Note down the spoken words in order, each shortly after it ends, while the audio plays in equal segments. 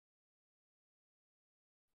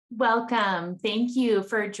Welcome. Thank you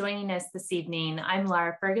for joining us this evening. I'm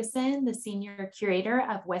Laura Ferguson, the Senior Curator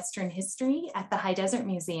of Western History at the High Desert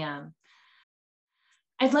Museum.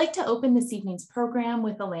 I'd like to open this evening's program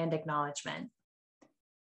with a land acknowledgement.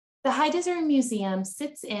 The High Desert Museum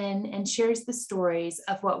sits in and shares the stories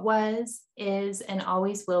of what was, is, and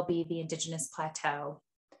always will be the Indigenous Plateau.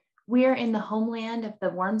 We are in the homeland of the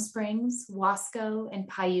Warm Springs, Wasco, and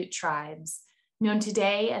Paiute tribes, known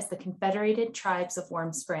today as the Confederated Tribes of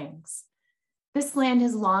Warm Springs. This land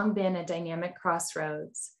has long been a dynamic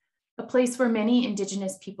crossroads, a place where many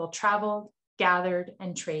Indigenous people traveled, gathered,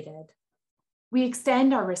 and traded. We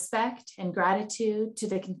extend our respect and gratitude to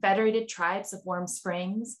the Confederated Tribes of Warm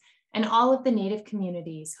Springs and all of the Native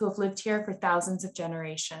communities who have lived here for thousands of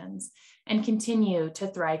generations and continue to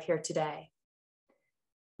thrive here today.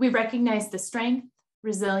 We recognize the strength,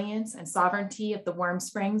 resilience, and sovereignty of the Warm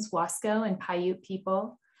Springs, Wasco, and Paiute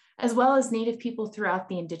people, as well as Native people throughout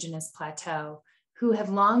the Indigenous Plateau, who have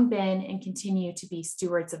long been and continue to be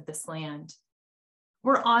stewards of this land.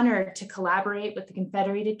 We're honored to collaborate with the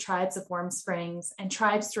Confederated Tribes of Warm Springs and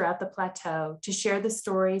tribes throughout the plateau to share the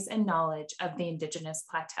stories and knowledge of the Indigenous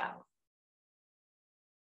Plateau.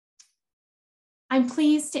 I'm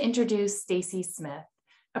pleased to introduce Stacey Smith,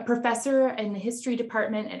 a professor in the history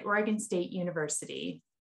department at Oregon State University.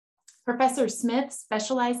 Professor Smith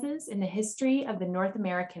specializes in the history of the North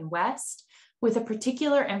American West with a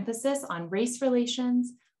particular emphasis on race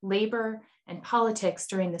relations, labor, and politics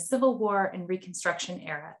during the Civil War and Reconstruction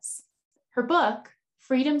eras. Her book,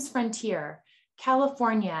 Freedom's Frontier,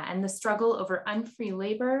 California and the Struggle Over Unfree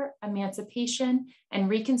Labor, Emancipation, and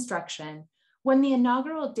Reconstruction, won the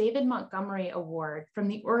inaugural David Montgomery Award from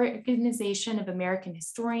the Organization of American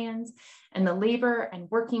Historians and the Labor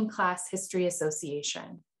and Working Class History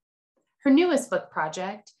Association. Her newest book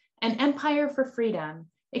project, An Empire for Freedom,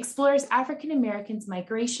 explores African Americans'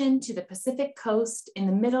 migration to the Pacific Coast in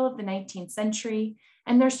the middle of the 19th century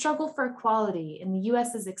and their struggle for equality in the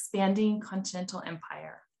US's expanding continental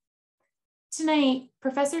empire. Tonight,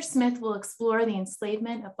 Professor Smith will explore the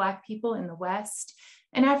enslavement of Black people in the West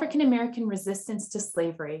and African-American resistance to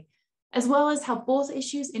slavery, as well as how both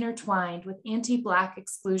issues intertwined with anti-Black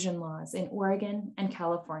exclusion laws in Oregon and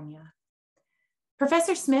California.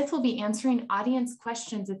 Professor Smith will be answering audience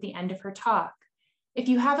questions at the end of her talk. If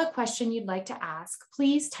you have a question you'd like to ask,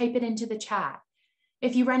 please type it into the chat.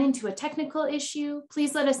 If you run into a technical issue,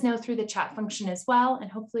 please let us know through the chat function as well,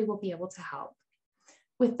 and hopefully we'll be able to help.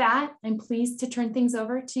 With that, I'm pleased to turn things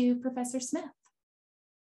over to Professor Smith.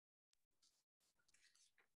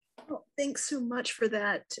 Well, thanks so much for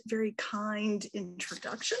that very kind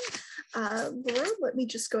introduction. Laura, let me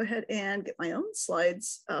just go ahead and get my own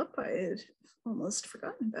slides up. I had almost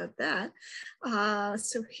forgotten about that.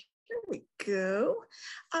 So here we go.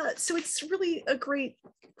 So it's really a great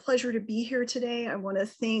pleasure to be here today. I want to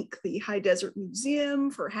thank the High Desert Museum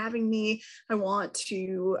for having me. I want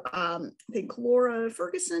to thank Laura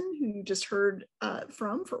Ferguson, who you just heard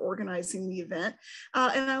from, for organizing the event.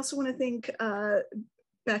 And I also want to thank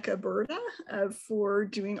Becca Berta for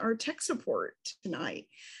doing our tech support tonight.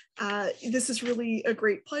 This is really a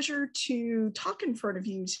great pleasure to talk in front of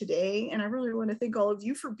you today. And I really want to thank all of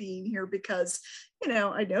you for being here because,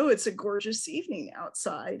 I know it's a gorgeous evening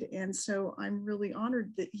outside. And so I'm really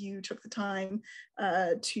honored that you took the time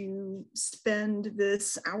to spend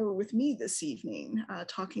this hour with me this evening,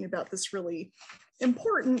 talking about this really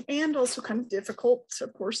important and also kind of difficult,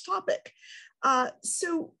 of course, topic.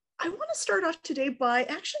 So I want to start off today by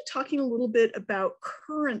actually talking a little bit about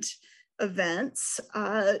current events.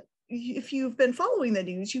 If you've been following the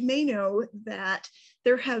news, you may know that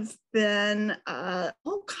there have been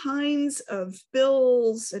all kinds of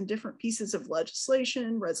bills and different pieces of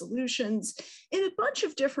legislation, resolutions in a bunch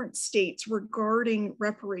of different states regarding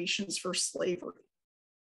reparations for slavery.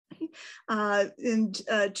 And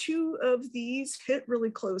two of these hit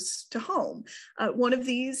really close to home. One of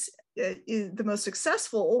these is the most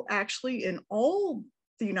successful, actually, in all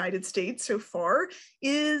the United States so far,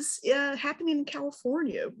 is happening in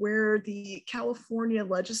California, where the California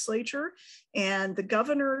legislature and the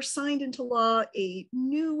governor signed into law a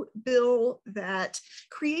new bill that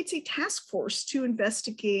creates a task force to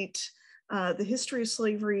investigate the history of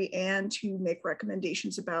slavery and to make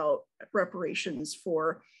recommendations about reparations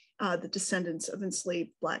for the descendants of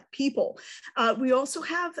enslaved Black people. We also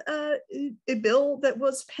have a bill that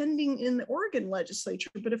was pending in the Oregon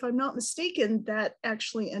legislature, but if I'm not mistaken, that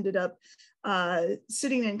actually ended up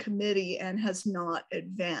sitting in committee and has not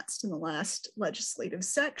advanced in the last legislative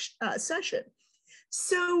session.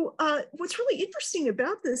 So what's really interesting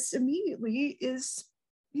about this immediately is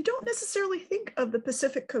you don't necessarily think of the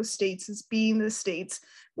Pacific Coast states as being the states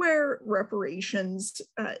where reparations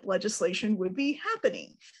legislation would be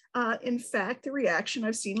happening. In fact, the reaction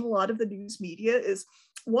I've seen in a lot of the news media is,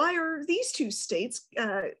 why are these two states,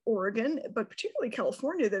 Oregon, but particularly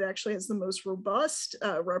California, that actually has the most robust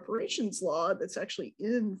reparations law that's actually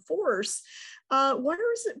in force, why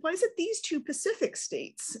is it these two Pacific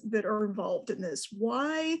states that are involved in this?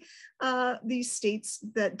 Why these states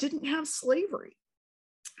that didn't have slavery?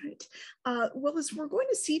 Right. Well, as we're going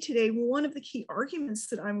to see today, one of the key arguments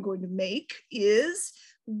that I'm going to make is,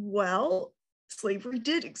 well, slavery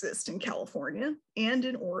did exist in California and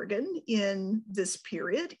in Oregon in this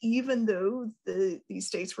period, even though these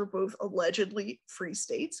states were both allegedly free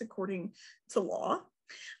states according to law.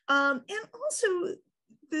 And also,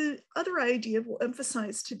 the other idea we'll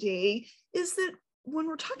emphasize today is that when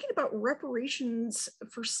we're talking about reparations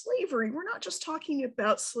for slavery, we're not just talking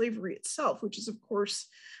about slavery itself, which is, of course,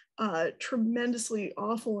 tremendously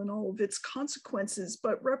awful in all of its consequences,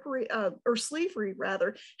 but slavery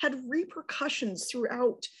rather had repercussions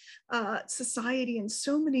throughout society in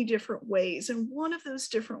so many different ways. And one of those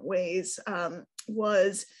different ways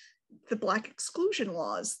was the Black exclusion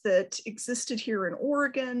laws that existed here in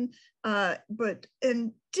Oregon, and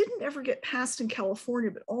didn't ever get passed in California,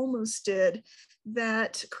 but almost did,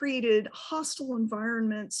 that created hostile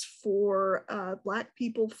environments for Black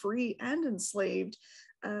people, free and enslaved,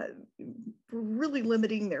 really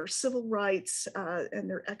limiting their civil rights and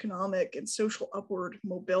their economic and social upward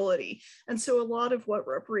mobility. And so a lot of what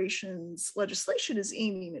reparations legislation is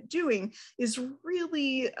aiming at doing is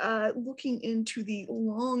really looking into the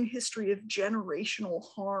long history of generational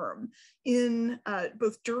harm in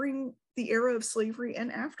both during the era of slavery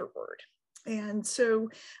and afterward. And so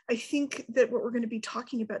I think that what we're going to be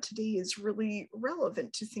talking about today is really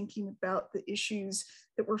relevant to thinking about the issues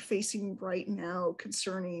that we're facing right now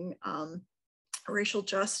concerning racial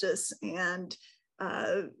justice and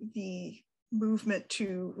the movement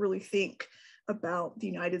to really think about the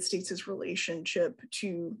United States' relationship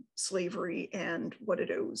to slavery and what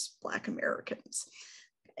it owes Black Americans.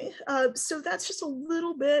 So that's just a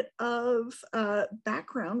little bit of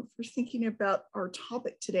background for thinking about our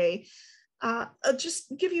topic today. I'll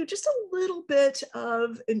just give you just a little bit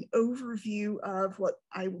of an overview of what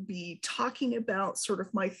I will be talking about, sort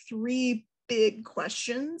of my three big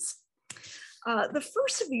questions. The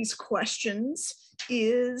first of these questions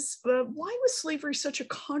is, why was slavery such a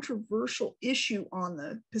controversial issue on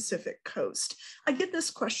the Pacific Coast? I get this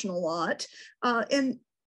question a lot, and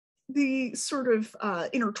the sort of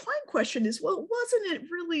intertwined question is, well, wasn't it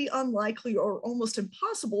really unlikely or almost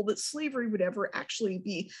impossible that slavery would ever actually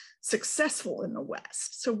be successful in the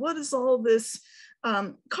West? So what is all this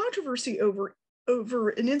controversy over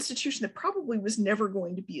an institution that probably was never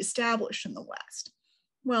going to be established in the West?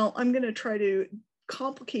 Well, I'm going to try to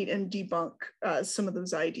complicate and debunk some of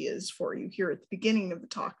those ideas for you here at the beginning of the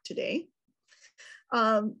talk today.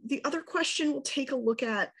 The other question we'll take a look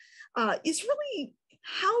at is really,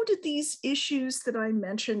 how did these issues that I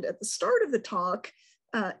mentioned at the start of the talk,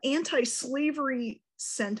 anti-slavery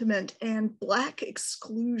sentiment and Black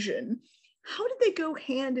exclusion, how did they go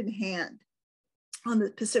hand in hand on the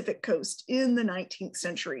Pacific Coast in the 19th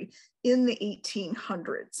century, in the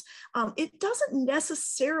 1800s? It doesn't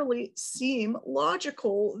necessarily seem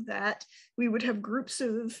logical that we would have groups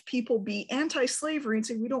of people be anti-slavery and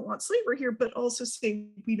say we don't want slavery here, but also say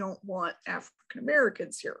we don't want African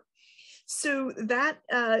Americans here. So that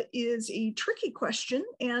is a tricky question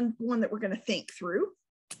and one that we're going to think through.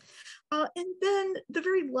 And then the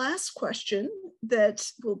very last question that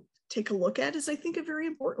we'll take a look at is, I think, a very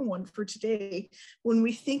important one for today when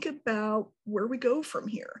we think about where we go from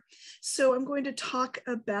here. So I'm going to talk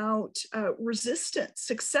about resistance,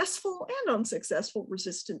 successful and unsuccessful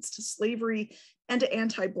resistance to slavery and to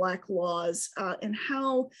anti-Black laws, and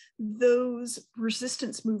how those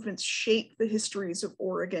resistance movements shape the histories of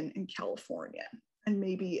Oregon and California. And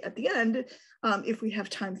maybe at the end, if we have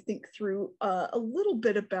time, think through a little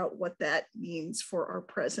bit about what that means for our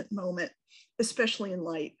present moment, especially in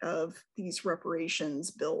light of these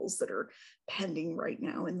reparations bills that are pending right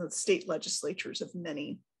now in the state legislatures of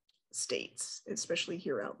many states, especially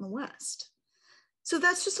here out in the West. So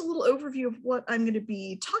that's just a little overview of what I'm going to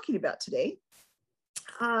be talking about today.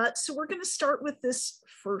 So we're going to start with this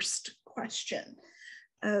first question.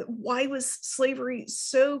 Why was slavery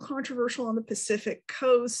so controversial on the Pacific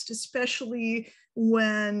Coast, especially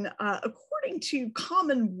when, according to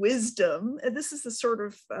common wisdom, and this is the sort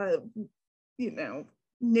of,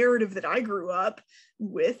 narrative that I grew up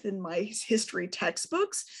with in my history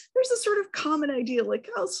textbooks, there's a sort of common idea like,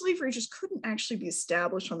 oh, slavery just couldn't actually be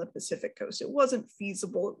established on the Pacific coast. It wasn't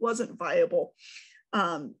feasible. It wasn't viable.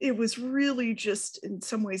 It was really just in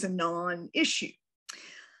some ways a non-issue.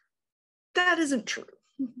 That isn't true,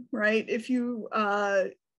 right? If you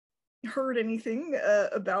heard anything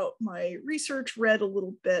about my research, read a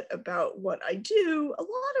little bit about what I do, a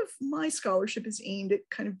lot of my scholarship is aimed at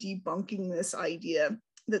kind of debunking this idea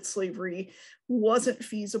that slavery wasn't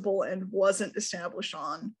feasible and wasn't established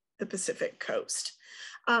on the Pacific coast.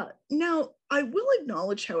 Now, I will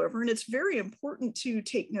acknowledge, however, and it's very important to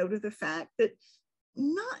take note of the fact that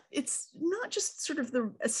it's not just sort of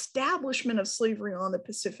the establishment of slavery on the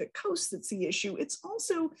Pacific coast that's the issue, it's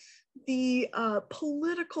also the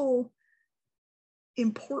political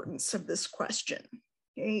importance of this question.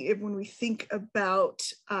 Okay? When we think about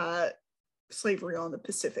slavery on the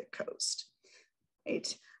Pacific coast,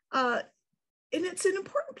 right? And it's an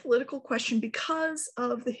important political question because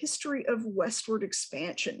of the history of westward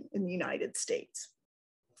expansion in the United States.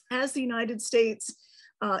 As the United States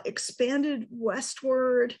expanded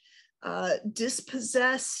westward,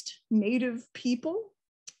 dispossessed Native people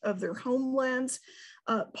of their homelands,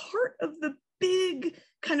 part of the big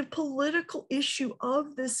kind of political issue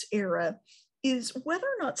of this era is whether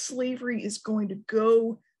or not slavery is going to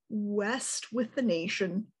go west with the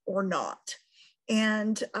nation or not.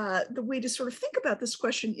 And the way to sort of think about this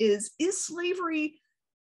question is slavery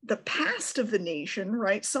the past of the nation,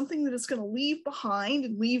 right? Something that is going to leave behind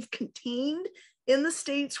and leave contained in the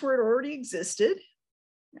states where it already existed,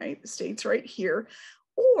 right? The states right here.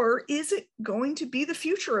 Or is it going to be the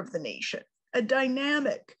future of the nation, a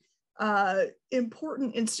dynamic,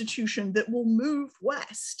 important institution that will move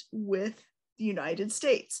west with the United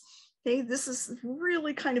States? Okay, this is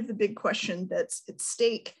really kind of the big question that's at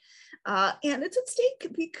stake. And it's at stake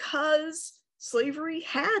because slavery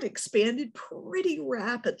had expanded pretty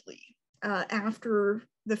rapidly after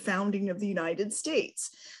the founding of the United States.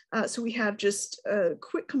 So we have just a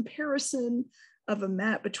quick comparison of a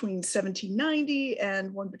map between 1790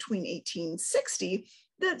 and one between 1860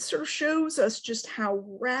 that sort of shows us just how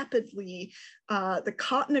rapidly the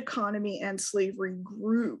cotton economy and slavery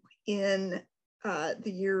grew in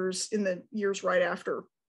the years right after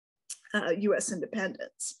US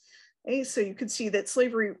independence. Okay, so you can see that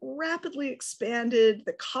slavery rapidly expanded,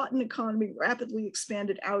 the cotton economy rapidly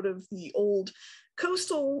expanded out of the old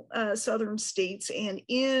coastal southern states and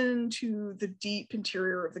into the deep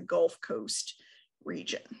interior of the Gulf Coast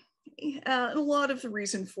region. A lot of the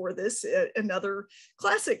reason for this, another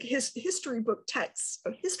classic history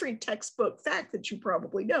textbook fact that you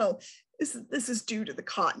probably know, is that this is due to the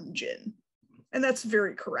cotton gin. And that's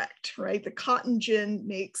very correct, right? The cotton gin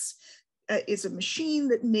is a machine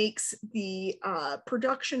that makes the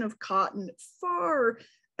production of cotton far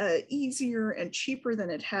easier and cheaper than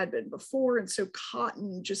it had been before. And so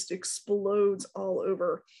cotton just explodes all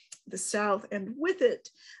over the South, and with it,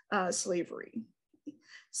 slavery.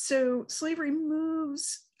 So slavery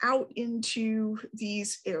moves out into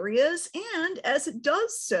these areas, and as it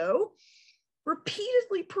does so,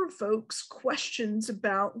 repeatedly provokes questions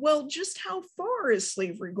about, well, just how far is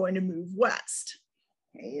slavery going to move west?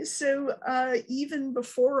 Okay, so even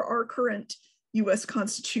before our current US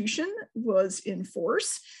Constitution was in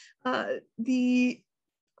force, the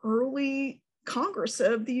early Congress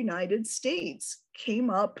of the United States came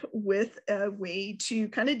up with a way to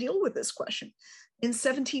kind of deal with this question. In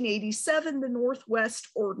 1787, the Northwest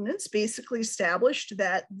Ordinance basically established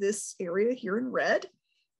that this area here in red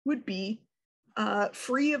would be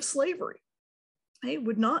free of slavery. It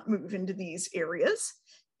would not move into these areas.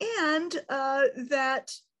 And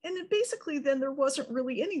basically then there wasn't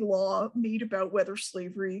really any law made about whether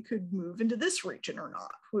slavery could move into this region or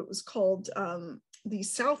not. It was called the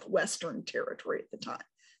Southwestern Territory at the time,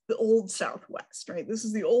 the Old Southwest, right? This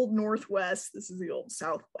is the Old Northwest, this is the Old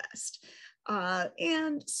Southwest.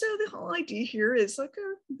 And so the whole idea here is like,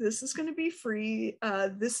 this is going to be free.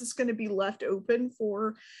 This is going to be left open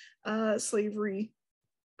for slavery,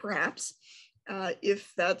 perhaps,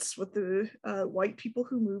 if that's what the white people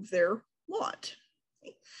who move there want.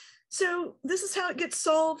 So this is how it gets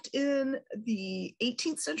solved in the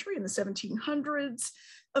 18th century, in the 1700s.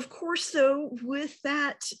 Of course, though, with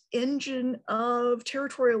that engine of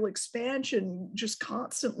territorial expansion just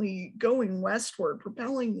constantly going westward,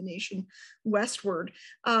 propelling the nation westward,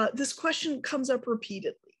 this question comes up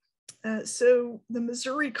repeatedly. So the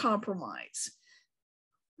Missouri Compromise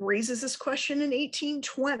raises this question in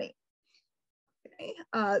 1820. Okay.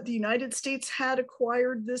 The United States had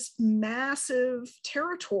acquired this massive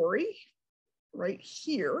territory right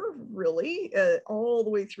here, really, all the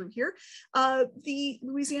way through here, the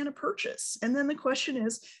Louisiana Purchase. And then the question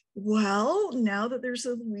is, well, now that there's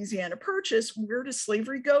a Louisiana Purchase, where does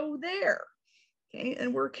slavery go there? Okay,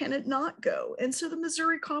 and where can it not go? And so the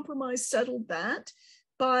Missouri Compromise settled that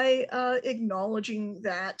by acknowledging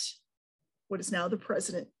that what is now the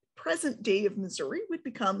present day of Missouri would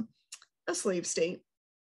become a slave state.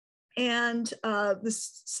 And the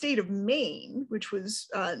state of Maine, which was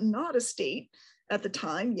not a state at the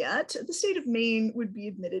time yet, the state of Maine would be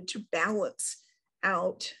admitted to balance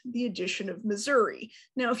out the addition of Missouri.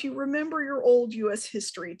 Now, if you remember your old US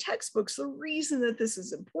history textbooks, the reason that this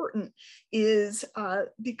is important is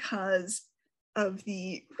because of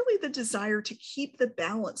the desire to keep the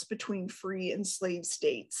balance between free and slave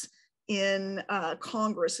states in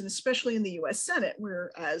Congress, and especially in the US Senate,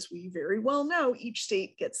 where, as we very well know, each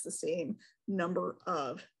state gets the same number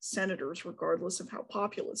of senators, regardless of how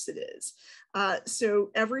populous it is.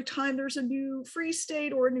 So every time there's a new free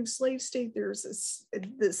state or a new slave state, there's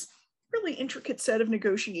this really intricate set of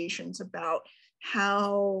negotiations about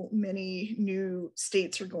how many new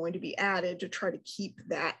states are going to be added to try to keep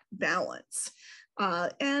that balance.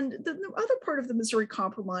 And the other part of the Missouri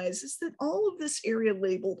Compromise is that all of this area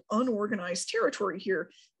labeled unorganized territory here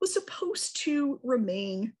was supposed to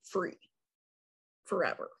remain free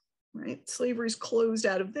forever, right? Slavery's closed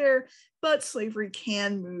out of there, but slavery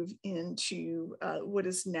can move into what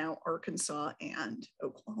is now Arkansas and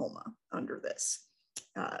Oklahoma under this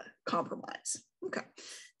compromise. Okay,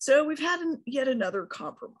 so we've had yet another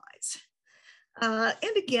compromise.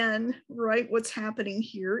 And again, right, what's happening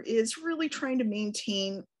here is really trying to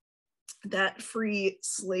maintain that free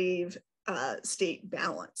slave state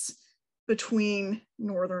balance between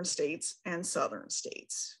northern states and southern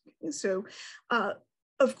states. And so,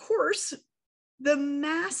 of course, the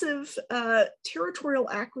massive territorial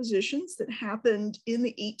acquisitions that happened in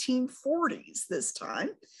the 1840s this time,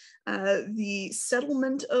 the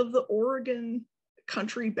settlement of the Oregon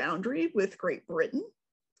country boundary with Great Britain,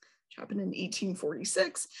 which happened in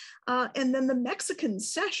 1846, and then the Mexican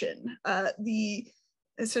Cession,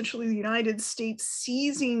 essentially the United States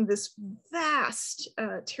seizing this vast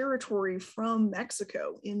territory from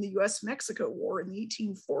Mexico in the US-Mexico War in the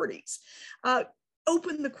 1840s,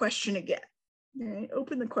 opened the question again. Okay,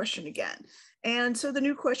 open the question again. And so the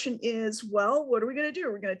new question is, well, what are we going to do?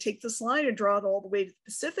 Are we going to take this line and draw it all the way to the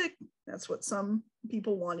Pacific? That's what some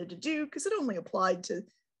people wanted to do because it only applied to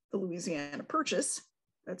the Louisiana Purchase.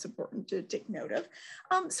 That's important to take note of.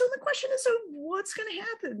 So the question is, so what's going to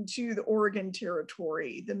happen to the Oregon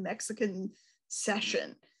Territory, the Mexican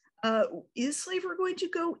Cession? Is slavery going to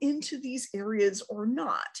go into these areas or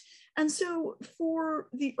not? And so for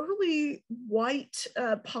the early white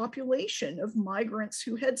population of migrants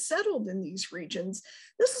who had settled in these regions,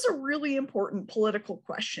 this is a really important political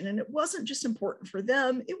question. And it wasn't just important for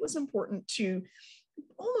them, it was important to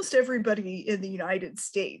almost everybody in the United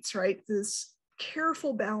States, right? This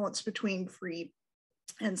careful balance between free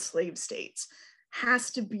and slave states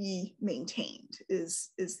has to be maintained is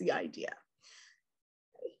the idea.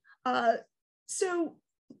 So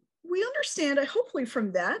we understand, hopefully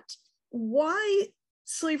from that, why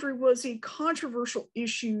slavery was a controversial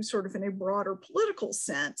issue sort of in a broader political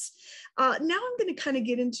sense. Now I'm going to kind of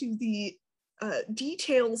get into the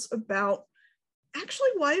details about actually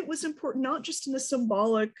why it was important, not just in a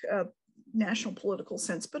symbolic national political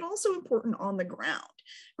sense, but also important on the ground,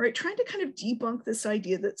 right? Trying to kind of debunk this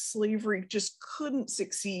idea that slavery just couldn't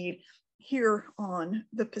succeed here on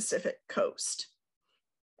the Pacific coast.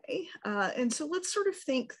 Okay? And so let's sort of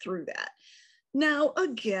think through that. Now,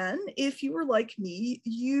 again, if you were like me,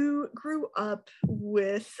 you grew up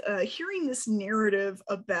with hearing this narrative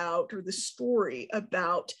about, or the story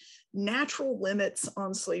about natural limits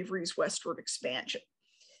on slavery's westward expansion.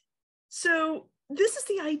 So this is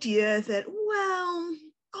the idea that, well,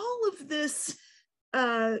 all of this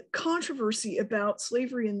controversy about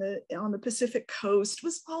slavery on the Pacific coast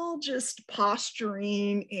was all just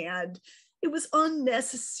posturing, and it was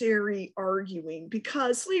unnecessary arguing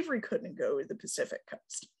because slavery couldn't go to the Pacific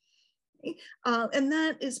coast. Okay? And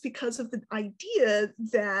that is because of the idea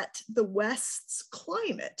that the West's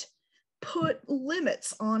climate put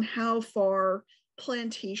limits on how far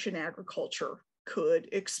plantation agriculture could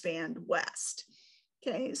expand west.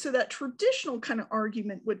 Okay, so that traditional kind of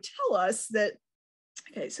argument would tell us that,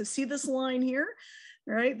 okay, so see this line here,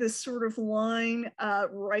 right? This sort of line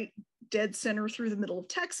right dead center through the middle of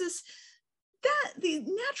Texas, that the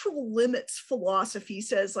natural limits philosophy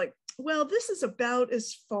says like, well, this is about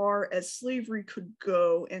as far as slavery could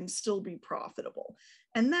go and still be profitable.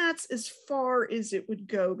 And that's as far as it would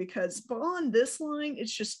go, because beyond this line,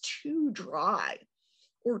 it's just too dry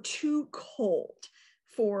or too cold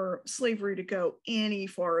for slavery to go any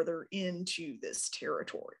farther into this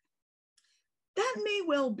territory. That may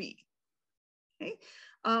well be. Okay?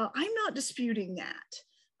 I'm not disputing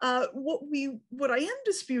that. What I am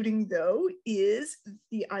disputing, though, is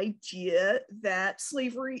the idea that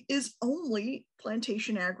slavery is only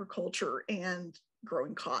plantation agriculture and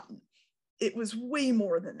growing cotton. It was way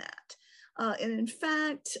more than that. And in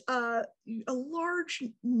fact, a large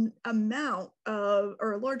amount of,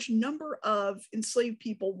 or a large number of enslaved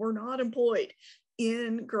people were not employed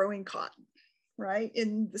in growing cotton, right?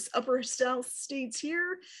 In this upper South states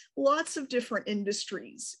here, lots of different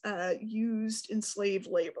industries used enslaved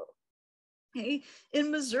labor. Okay? In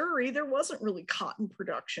Missouri, there wasn't really cotton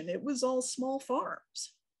production. It was all small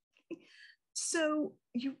farms. Okay? So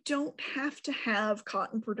you don't have to have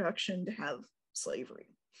cotton production to have slavery.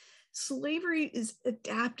 Slavery is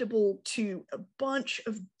adaptable to a bunch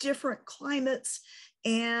of different climates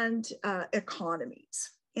and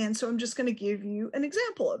economies. And so I'm just going to give you an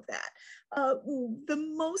example of that.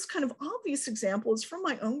 The most kind of obvious example is from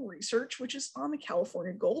my own research, which is on the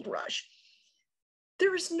California Gold Rush.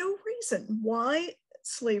 There is no reason why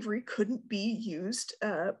slavery couldn't be used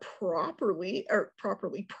properly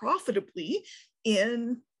profitably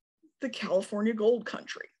in the California gold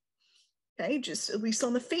country. Okay, just at least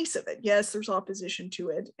on the face of it. Yes, there's opposition to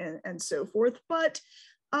it and so forth, but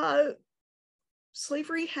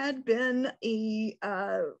slavery had been a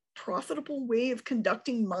profitable way of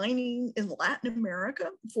conducting mining in Latin America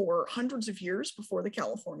for hundreds of years before the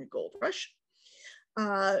California Gold Rush.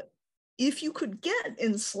 If you could get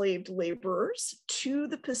enslaved laborers to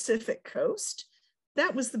the Pacific coast,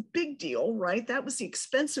 that was the big deal, right? That was the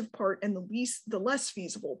expensive part and the less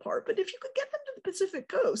feasible part. But if you could get them to the Pacific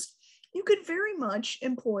coast, you could very much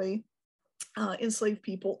employ enslaved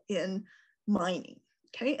people in mining,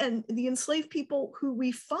 okay? And the enslaved people who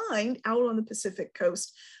we find out on the Pacific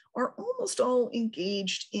coast are almost all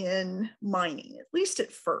engaged in mining, at least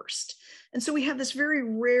at first. And so we have this very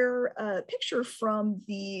rare picture from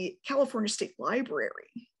the California State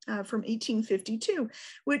Library from 1852,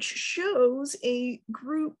 which shows a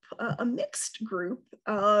group, a mixed group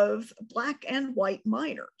of Black and white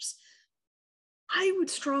miners. I would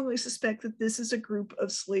strongly suspect that this is a group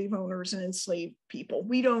of slave owners and enslaved people.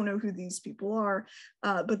 We don't know who these people are,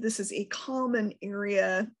 but this is a common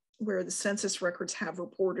area where the census records have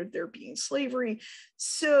reported there being slavery.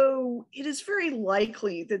 So it is very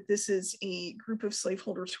likely that this is a group of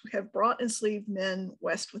slaveholders who have brought enslaved men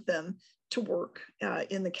west with them to work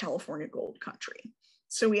in the California gold country.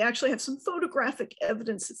 So we actually have some photographic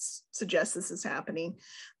evidence that suggests this is happening.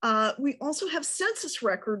 We also have census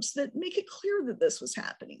records that make it clear that this was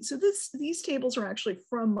happening. So these tables are actually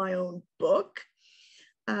from my own book,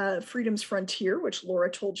 Freedom's Frontier, which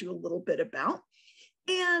Laura told you a little bit about.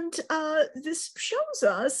 And this shows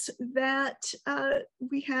us that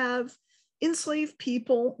we have enslaved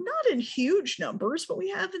people, not in huge numbers, but we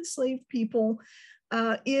have enslaved people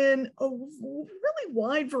in a really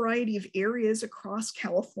wide variety of areas across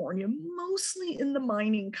California, mostly in the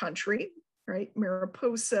mining country, right?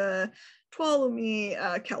 Mariposa,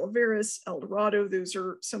 Tuolumne, Calaveras, El Dorado, those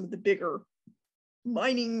are some of the bigger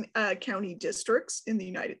mining county districts in the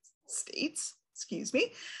United States, excuse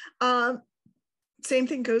me. Same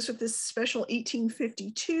thing goes with this special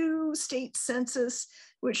 1852 state census,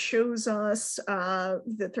 which shows us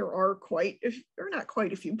that there are not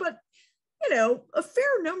quite a few, but you know, a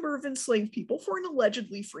fair number of enslaved people for an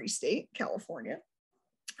allegedly free state, California,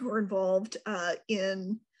 who are involved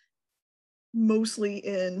mostly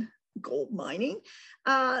in gold mining.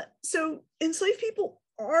 So enslaved people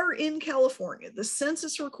are in California. The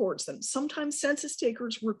census records them. Sometimes census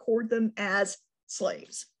takers record them as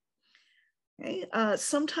slaves. Okay?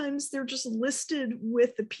 Sometimes they're just listed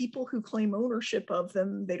with the people who claim ownership of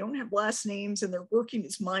them. They don't have last names and they're working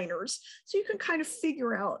as miners. So you can kind of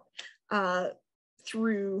figure out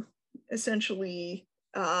through essentially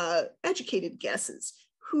educated guesses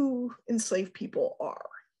who enslaved people are.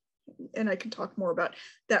 And I can talk more about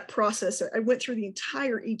that process. I went through the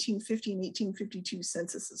entire 1850 and 1852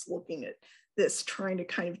 censuses looking at this, trying to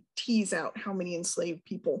kind of tease out how many enslaved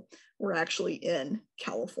people were actually in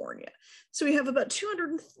California. So we have about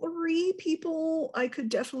 203 people I could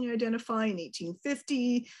definitely identify in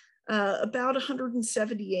 1850, about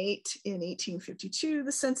 178 in 1852.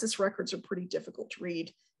 The census records are pretty difficult to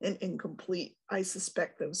read and incomplete. I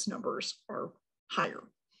suspect those numbers are higher.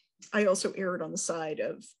 I also erred on the side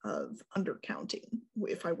of undercounting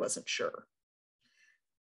if I wasn't sure.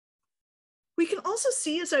 We can also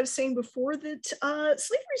see, as I was saying before, that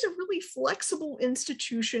slavery is a really flexible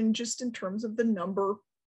institution just in terms of the number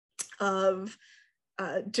of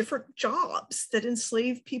different jobs that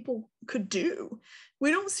enslaved people could do.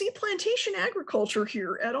 We don't see plantation agriculture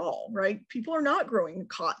here at all, right? People are not growing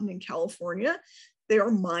cotton in California. They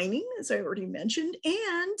are mining, as I already mentioned,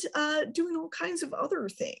 and doing all kinds of other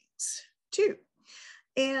things too.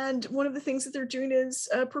 And one of the things that they're doing is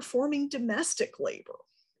performing domestic labor,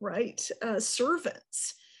 right?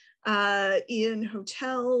 Servants in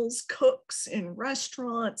hotels, cooks in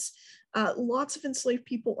restaurants. Lots of enslaved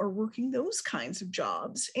people are working those kinds of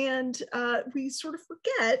jobs. And we sort of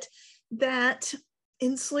forget that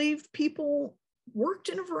enslaved people worked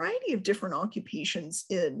in a variety of different occupations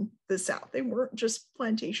in the South. They weren't just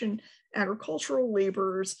plantation agricultural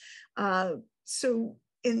laborers. So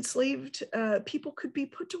enslaved people could be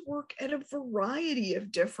put to work at a variety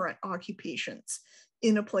of different occupations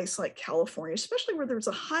in a place like California, especially where there's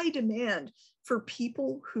a high demand for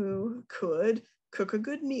people who could cook a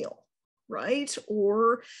good meal, right?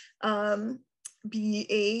 Or be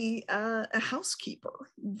a housekeeper.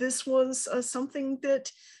 This was something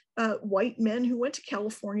that white men who went to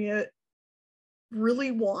California really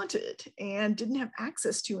wanted and didn't have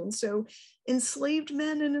access to. And so enslaved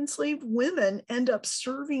men and enslaved women end up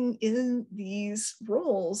serving in these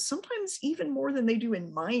roles, sometimes even more than they do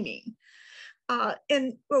in mining.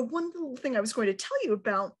 And one little thing I was going to tell you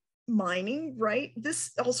about mining, right?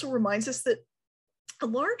 This also reminds us that a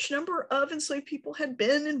large number of enslaved people had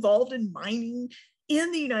been involved in mining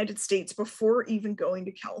in the United States before even going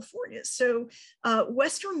to California. So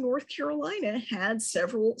Western North Carolina had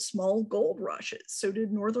several small gold rushes. So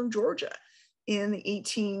did Northern Georgia in the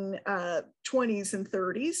 1820s and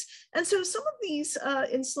 30s. And so some of these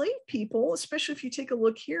enslaved people, especially if you take a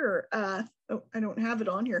look here, oh, I don't have it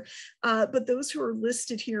on here, but those who are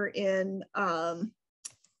listed here in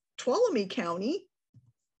Tuolumne County,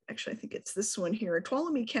 actually, I think it's this one here,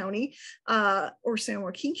 Tuolumne County or San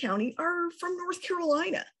Joaquin County, are from North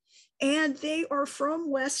Carolina. And they are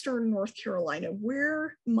from Western North Carolina,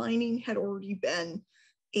 where mining had already been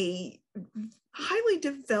a highly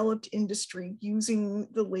developed industry using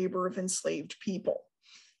the labor of enslaved people.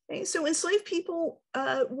 Okay, so enslaved people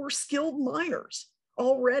were skilled miners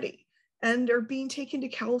already, and they're being taken to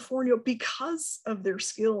California because of their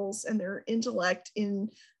skills and their intellect in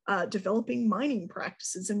developing mining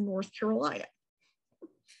practices in North Carolina.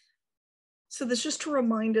 So this just to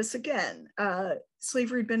remind us again,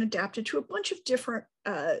 slavery had been adapted to a bunch of different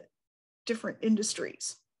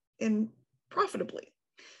industries and profitably.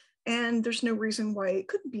 And there's no reason why it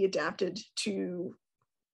couldn't be adapted to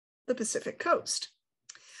the Pacific coast.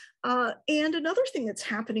 And another thing that's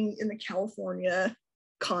happening in the California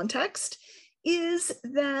context is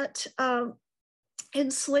that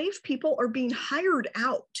enslaved people are being hired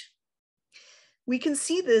out. We can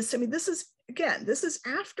see this. I mean, this is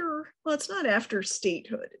after, well, it's not after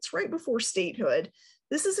statehood. It's right before statehood.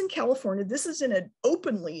 This is in California. This is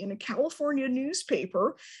openly in a California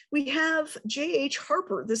newspaper. We have J.H.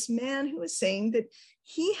 Harper, this man who is saying that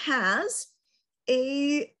he has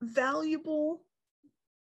a valuable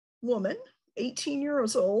woman, 18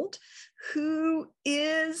 years old, who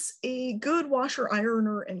is a good washer,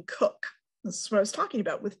 ironer, and cook. This is what I was talking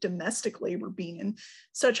about with domestic labor being in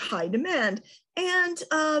such high demand. And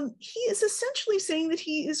he is essentially saying that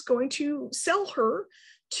he is going to sell her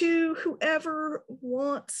to whoever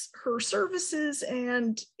wants her services,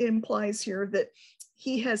 and implies here that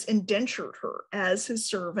he has indentured her as his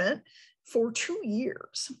servant for 2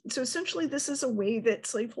 years. So essentially, this is a way that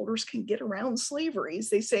slaveholders can get around slavery. Is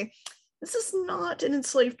they say, this is not an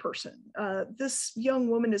enslaved person. This young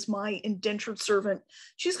woman is my indentured servant.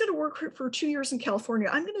 She's going to work for 2 years in California.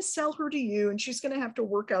 I'm going to sell her to you, and she's going to have to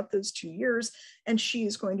work out those 2 years, and she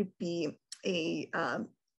is going to be a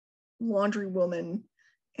laundry woman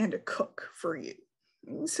and a cook for you.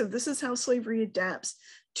 So this is how slavery adapts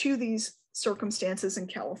to these circumstances in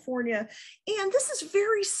California. And this is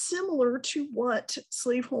very similar to what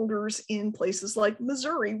slaveholders in places like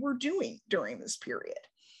Missouri were doing during this period.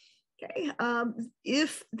 Okay,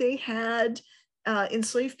 if they had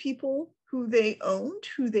enslaved people who they owned,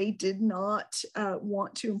 who they did not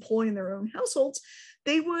want to employ in their own households,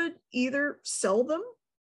 they would either sell them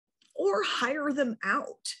or hire them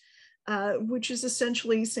out, which is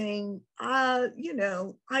essentially saying, you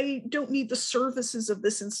know, I don't need the services of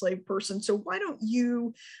this enslaved person, so why don't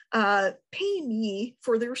you pay me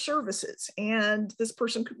for their services? And this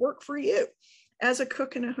person could work for you as a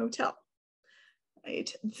cook in a hotel.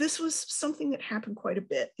 right? This was something that happened quite a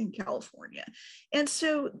bit in California. And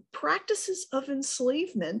so practices of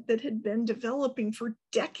enslavement that had been developing for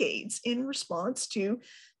decades in response to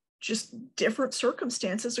just different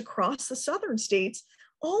circumstances across the southern states,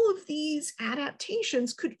 all of these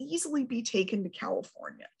adaptations could easily be taken to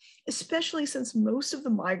California, especially since most of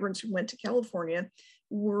the migrants who went to California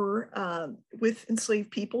were with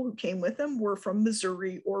enslaved people who came with them were from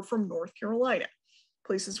Missouri or from North Carolina,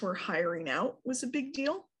 places where hiring out was a big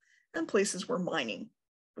deal and places where mining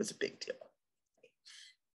was a big deal.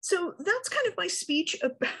 So that's kind of my speech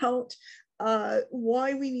about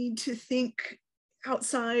why we need to think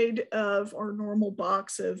outside of our normal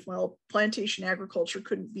box of, well, plantation agriculture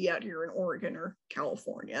couldn't be out here in Oregon or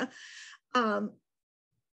California.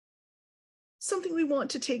 Something we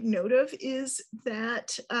want to take note of is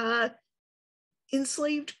that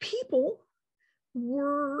enslaved people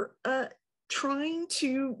were trying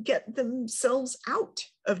to get themselves out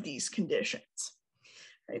of these conditions.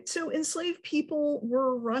 Right? So enslaved people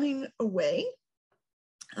were running away.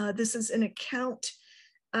 This is an account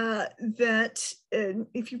that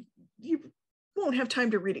if you won't have time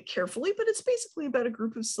to read it carefully, but it's basically about a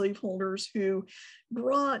group of slaveholders who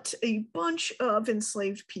brought a bunch of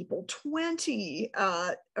enslaved people, 20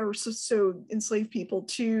 or so enslaved people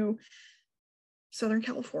to Southern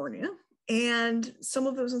California. And some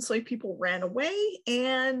of those enslaved people ran away,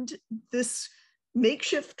 and this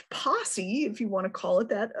makeshift posse, if you want to call it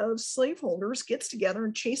that, of slaveholders gets together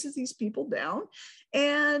and chases these people down,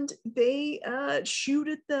 and they shoot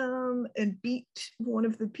at them and beat one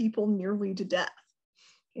of the people nearly to death.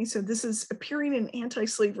 Okay, so this is appearing in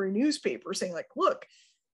anti-slavery newspapers saying, like, look,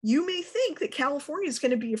 you may think that California is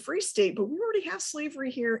going to be a free state, but we already have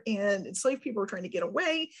slavery here, and enslaved people are trying to get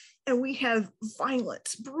away, and we have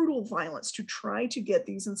violence, brutal violence, to try to get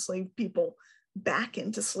these enslaved people back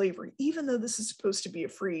into slavery, even though this is supposed to be a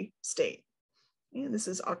free state. And this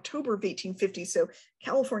is October of 1850, so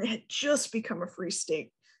California had just become a free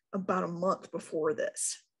state about a month before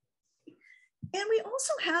this. And we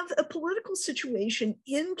also have a political situation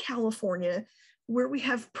in California where we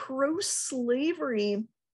have pro-slavery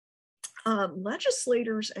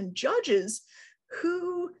legislators and judges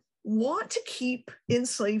who want to keep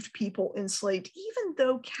enslaved people enslaved, even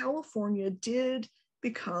though California did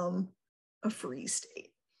become a free state.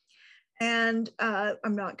 And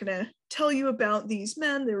I'm not going to tell you about these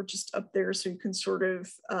men. They were just up there so you can sort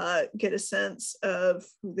of get a sense of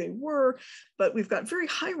who they were. But we've got very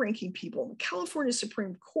high-ranking people in the California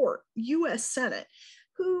Supreme Court, US Senate,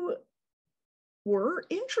 who were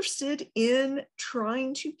interested in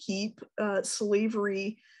trying to keep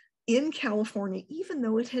slavery in California, even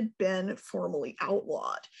though it had been formally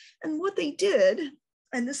outlawed. And what they did,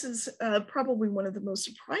 and this is probably one of the most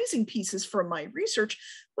surprising pieces from my research,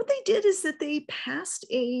 what they did is that they passed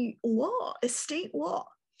a law, a state law,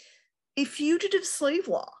 a fugitive slave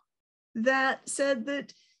law, that said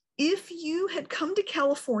that if you had come to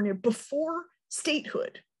California before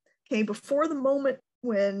statehood, okay, before the moment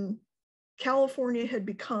when California had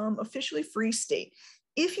become officially free state,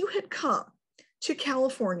 if you had come to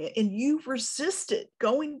California and you resisted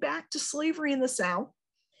going back to slavery in the South,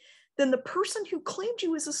 then the person who claimed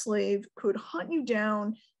you as a slave could hunt you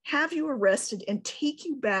down, have you arrested, and take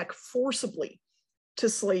you back forcibly to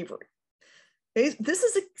slavery. This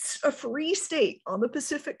is a free state on the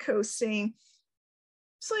Pacific Coast saying,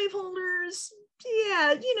 slaveholders,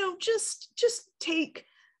 yeah, you know, just take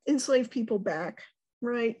enslaved people back,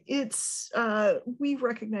 right? It's, we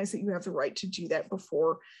recognize that you have the right to do that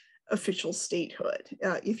before official statehood,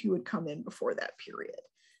 if you would come in before that period.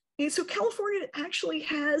 And so California actually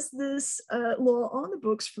has this law on the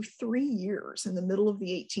books for 3 years in the middle of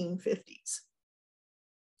the 1850s.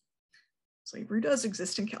 Slavery does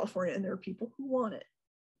exist in California, and there are people who want it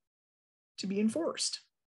to be enforced.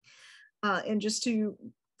 And just to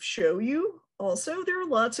show you also, there are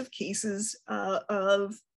lots of cases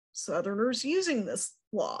of Southerners using this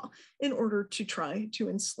law in order to try to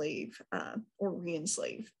enslave or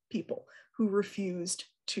re-enslave people who refused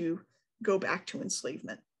to go back to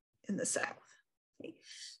enslavement in the South. Okay.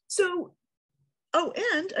 So, oh,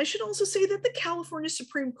 and I should also say that the California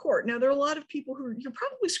Supreme Court, now there are a lot of people who you're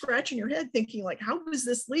probably scratching your head thinking, like, how is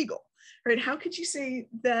this legal, right? How could you say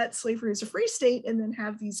that slavery is a free state and then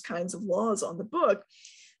have these kinds of laws on the book?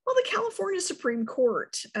 Well, the California Supreme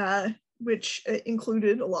Court, which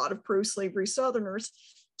included a lot of pro-slavery Southerners,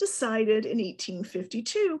 decided in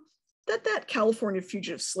 1852 that California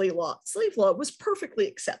fugitive slave law was perfectly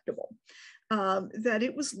acceptable. That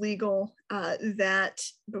it was legal, that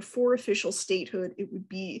before official statehood, it would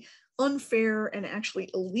be unfair and actually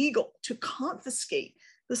illegal to confiscate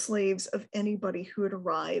the slaves of anybody who had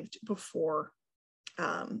arrived before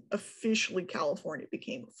officially California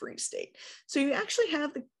became a free state. So you actually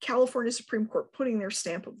have the California Supreme Court putting their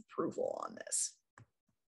stamp of approval on this.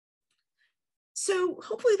 So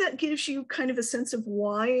hopefully that gives you kind of a sense of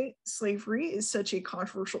why slavery is such a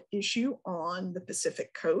controversial issue on the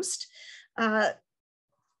Pacific coast. I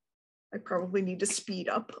probably need to speed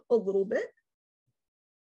up a little bit.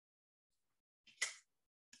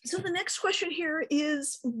 So the next question here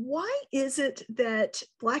is, why is it that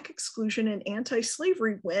Black exclusion and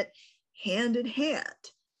anti-slavery went hand in hand?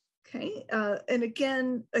 Okay, and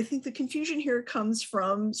again, I think the confusion here comes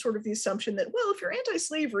from sort of the assumption that, well, if you're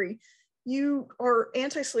anti-slavery, you are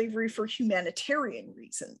anti-slavery for humanitarian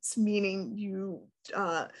reasons, meaning you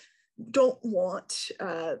don't want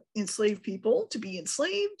enslaved people to be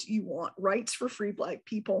enslaved, you want rights for free Black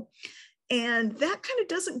people, and that kind of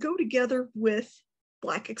doesn't go together with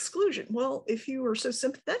Black exclusion. Well, if you are so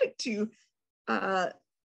sympathetic to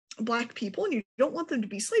Black people and you don't want them to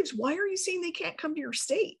be slaves, why are you saying they can't come to your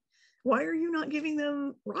state? Why are you not giving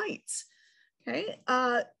them rights? Okay,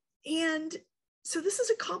 and so this is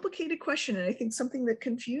a complicated question, and I think something that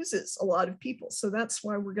confuses a lot of people. So that's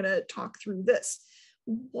why we're going to talk through this.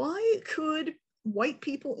 Why could white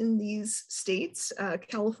people in these states,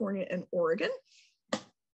 California and Oregon,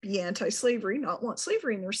 be anti-slavery, not want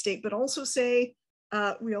slavery in their state, but also say,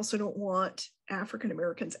 we also don't want African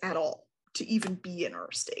Americans at all to even be in our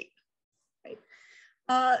state, right?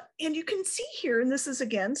 And you can see here, and this is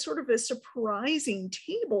again sort of a surprising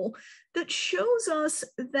table that shows us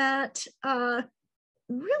that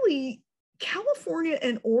really California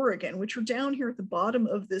and Oregon, which are down here at the bottom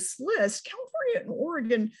of this list, California and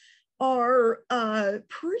Oregon are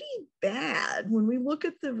pretty bad. When we look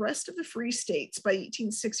at the rest of the free states by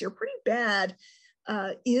 1860, are pretty bad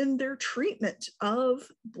in their treatment of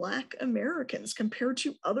Black Americans compared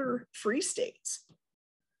to other free states.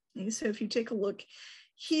 Okay, so if you take a look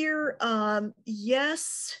here,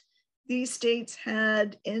 yes, these states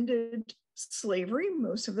had ended slavery,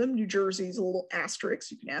 most of them. New Jersey's a little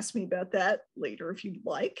asterisk. You can ask me about that later if you'd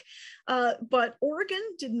like. But Oregon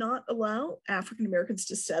did not allow African Americans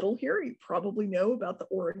to settle here. You probably know about the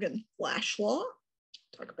Oregon Lash Law.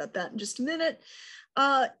 Talk about that in just a minute.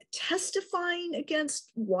 Testifying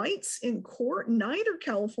against whites in court, neither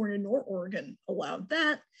California nor Oregon allowed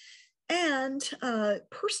that. And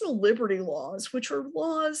personal liberty laws, which are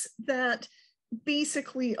laws that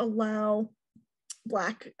basically allow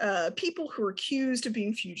Black people who are accused of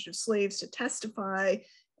being fugitive slaves to testify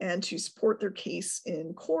and to support their case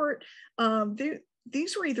in court.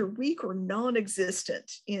 These were either weak or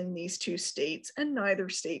non-existent in these two states, and neither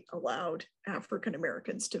state allowed African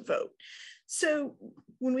Americans to vote. So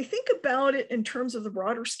when we think about it in terms of the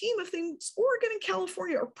broader scheme of things, Oregon and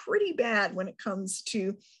California are pretty bad when it comes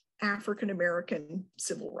to African American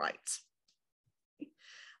civil rights.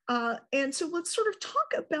 And so let's sort of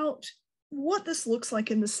talk about what this looks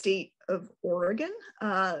like in the state of Oregon.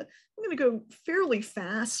 I'm going to go fairly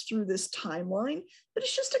fast through this timeline, but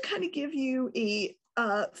it's just to kind of give you a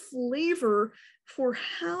flavor for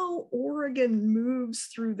how Oregon moves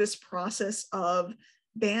through this process of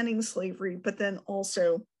banning slavery, but then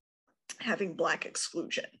also having Black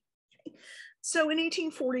exclusion. Okay. So in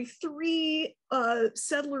 1843,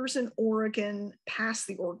 settlers in Oregon passed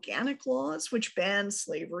the Organic Laws, which banned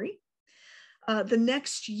slavery. The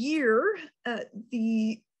next year,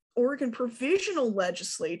 the Oregon Provisional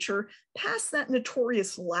Legislature passed that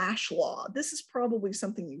notorious Lash Law. This is probably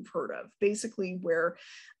something you've heard of, basically where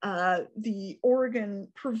the Oregon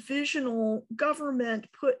Provisional Government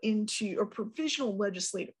put into, or Provisional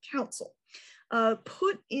Legislative Council,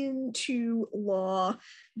 put into law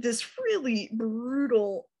this really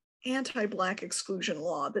brutal anti-Black exclusion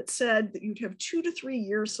law that said that you'd have 2 to 3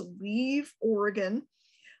 years to leave Oregon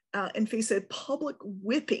and face a public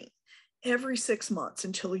whipping every 6 months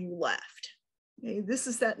until you left. Okay, this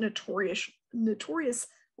is that notorious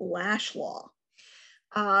Lash Law.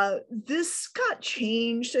 This got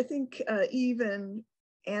changed. I think even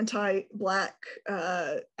anti-Black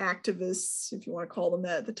activists, if you want to call them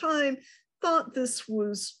that at the time, thought this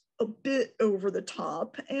was a bit over the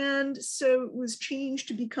top. And so it was changed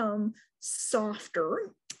to become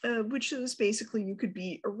softer, which is basically you could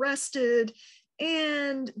be arrested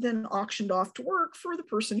and then auctioned off to work for the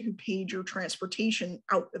person who paid your transportation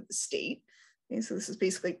out of the state. Okay, so this is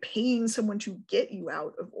basically paying someone to get you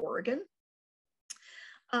out of Oregon.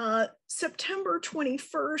 September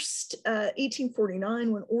 21st,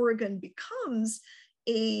 1849, when Oregon becomes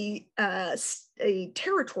a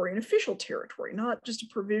territory, an official territory, not just a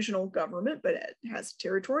provisional government, but it has a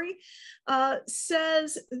territory,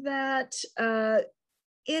 says that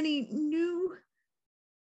any new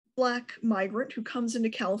Black migrant who comes into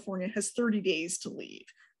California has 30 days to leave.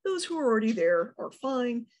 Those who are already there are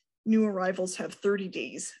fine. New arrivals have 30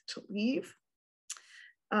 days to leave.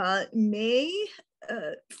 May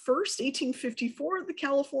 1st, 1854, I'm a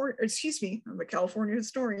California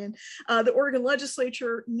historian, the Oregon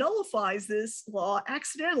legislature nullifies this law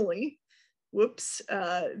accidentally. Whoops,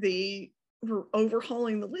 they were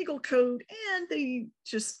overhauling the legal code and they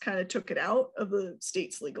just kind of took it out of the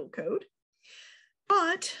state's legal code.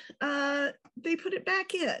 But they put it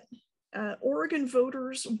back in. Oregon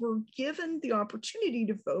voters were given the opportunity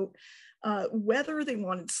to vote whether they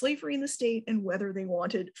wanted slavery in the state and whether they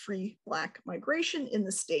wanted free Black migration in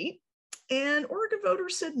the state. And Oregon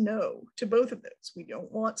voters said no to both of those. We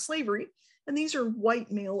don't want slavery. And these are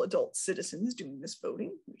white male adult citizens doing this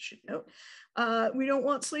voting, we should note. We don't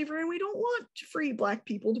want slavery and we don't want free Black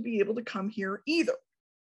people to be able to come here either.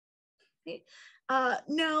 Okay.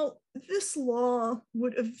 Now, this law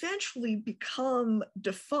would eventually become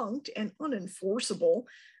defunct and unenforceable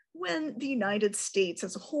when the United States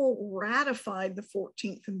as a whole ratified the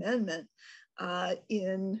 14th Amendment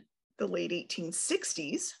in the late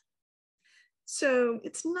 1860s. So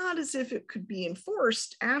it's not as if it could be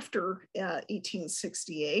enforced after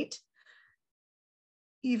 1868,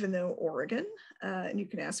 even though Oregon, and you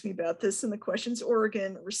can ask me about this in the questions,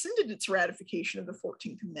 Oregon rescinded its ratification of the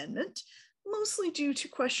 14th Amendment, mostly due to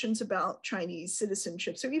questions about Chinese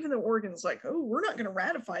citizenship. So even though Oregon's like, oh, we're not going to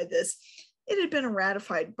ratify this, it had been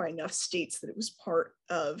ratified by enough states that it was part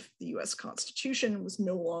of the US Constitution and was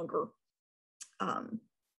no longer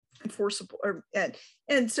enforceable,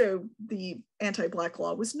 and so the anti-Black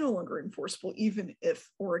law was no longer enforceable, even if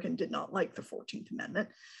Oregon did not like the 14th Amendment.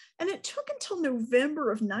 And it took until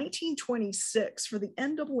November of 1926 for the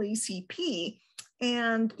NAACP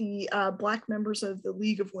and the Black members of the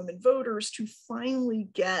League of Women Voters to finally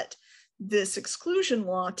get this exclusion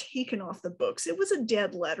law taken off the books. It was a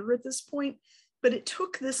dead letter at this point, but it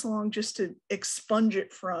took this long just to expunge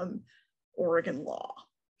it from Oregon law.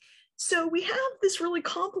 So we have this really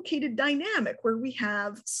complicated dynamic where we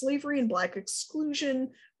have slavery and Black exclusion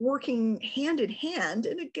working hand in hand,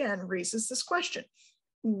 and again raises this question: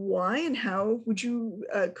 why and how would you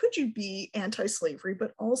could you be anti-slavery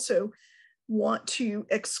but also want to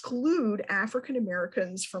exclude African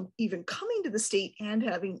Americans from even coming to the state and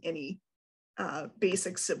having any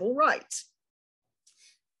basic civil rights?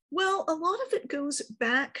 Well, a lot of it goes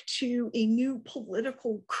back to a new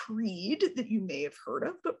political creed that you may have heard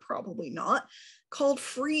of, but probably not, called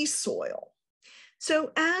free soil.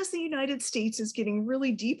 So as the United States is getting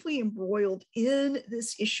really deeply embroiled in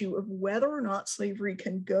this issue of whether or not slavery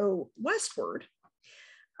can go westward,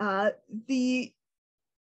 the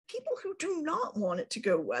people who do not want it to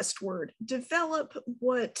go westward develop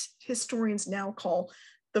what historians now call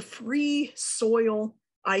the free soil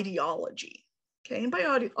ideology. Okay, and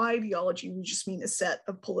by ideology, we just mean a set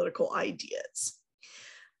of political ideas.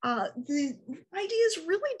 The ideas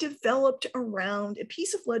really developed around a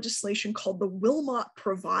piece of legislation called the Wilmot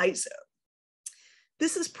Proviso.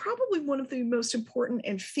 This is probably one of the most important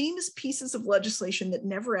and famous pieces of legislation that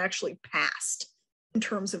never actually passed in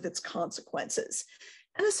terms of its consequences.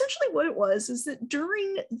 And essentially what it was is that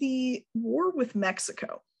during the war with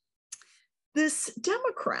Mexico, this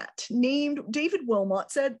Democrat named David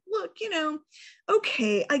Wilmot said, look,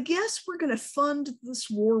 okay, I guess we're going to fund this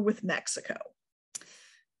war with Mexico,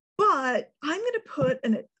 but I'm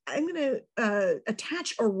going to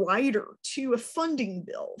attach a rider to a funding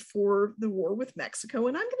bill for the war with Mexico.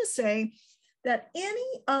 And I'm going to say that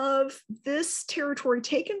any of this territory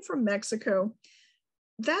taken from Mexico,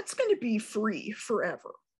 that's going to be free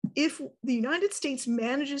forever. If the United States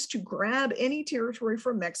manages to grab any territory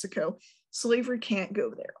from Mexico, slavery can't go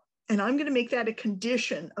there. And I'm going to make that a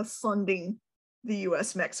condition of funding the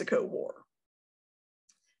US-Mexico war.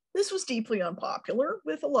 This was deeply unpopular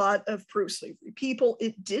with a lot of pro-slavery people.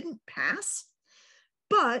 It didn't pass,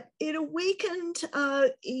 but it awakened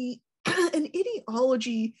an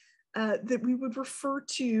ideology that we would refer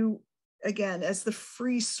to again as the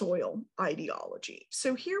free soil ideology.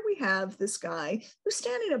 So here we have this guy who's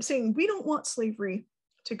standing up saying, we don't want slavery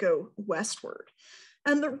to go westward.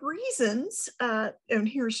 And the reasons, and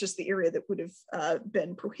here's just the area that would have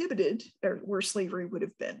been prohibited, or where slavery would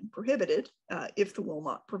have been prohibited if the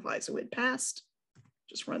Wilmot Proviso had passed.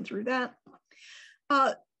 Just run through that.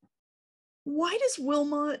 Why does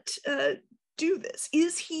Wilmot do this?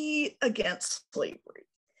 Is he against slavery?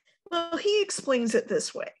 Well, he explains it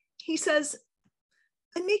this way. He says,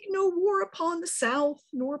 I make no war upon the South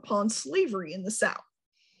nor upon slavery in the South.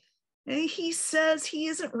 And he says he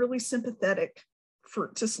isn't really sympathetic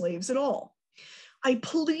to slaves at all. I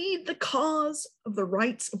plead the cause of the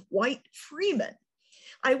rights of white freemen.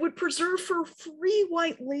 I would preserve for free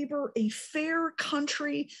white labor a fair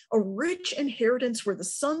country, a rich inheritance where the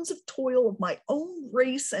sons of toil of my own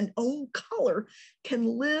race and own color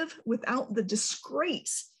can live without the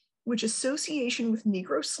disgrace which association with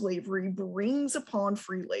Negro slavery brings upon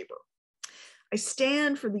free labor. I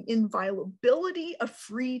stand for the inviolability of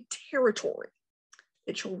free territory.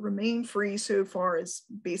 It shall remain free so far as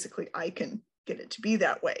basically I can get it to be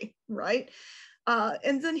that way, right?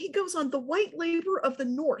 And then he goes on, the white labor of the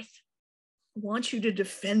North wants you to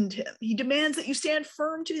defend him. He demands that you stand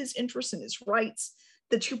firm to his interests and his rights,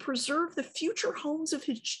 that you preserve the future homes of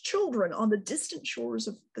his children on the distant shores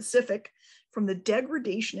of the Pacific from the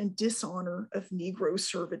degradation and dishonor of Negro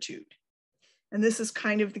servitude. And this is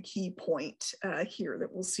kind of the key point here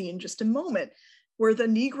that we'll see in just a moment, where the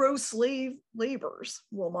Negro slave labors,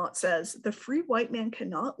 Wilmot says, the free white man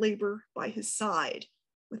cannot labor by his side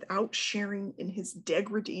without sharing in his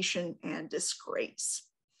degradation and disgrace.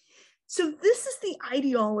 So this is the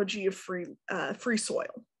ideology of free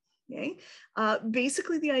soil. Okay?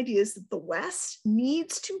 Basically, the idea is that the West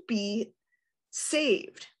needs to be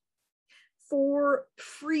saved for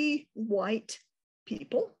free white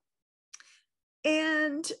people,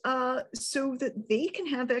 and so that they can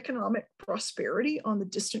have economic prosperity on the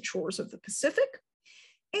distant shores of the Pacific,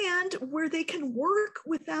 and where they can work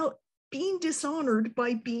without being dishonored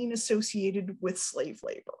by being associated with slave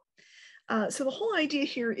labor. So the whole idea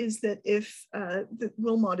here is that if, that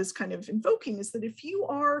Wilmot is kind of invoking, is that if you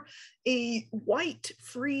are a white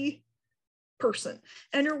free person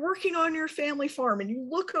and you're working on your family farm and you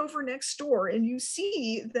look over next door and you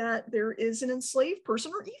see that there is an enslaved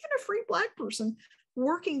person or even a free Black person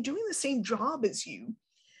working, doing the same job as you,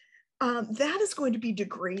 that is going to be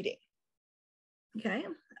degrading. Okay,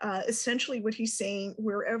 essentially what he's saying,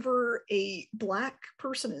 wherever a Black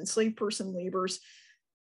person, enslaved person labors,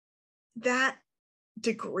 that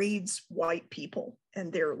degrades white people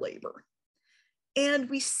and their labor. And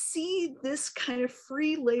we see this kind of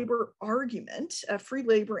free labor argument, free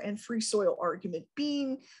labor and free soil argument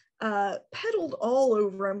being peddled all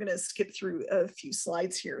over. I'm going to skip through a few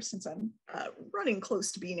slides here since I'm running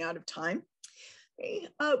close to being out of time. Okay.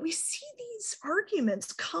 We see these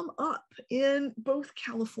arguments come up in both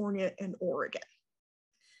California and Oregon.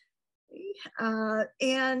 Okay.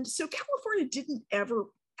 And so California didn't ever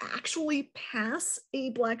actually pass a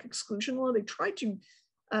Black exclusion law. They tried to,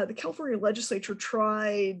 the California legislature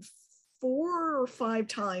tried 4 or 5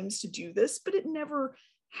 times to do this, but it never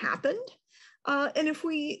happened. And if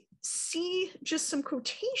we see just some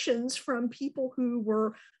quotations from people who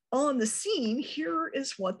were on the scene, here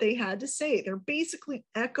is what they had to say. They're basically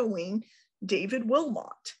echoing David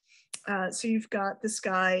Wilmot. So you've got this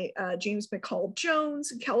guy, James McCall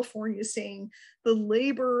Jones in California, saying the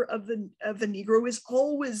labor of the Negro is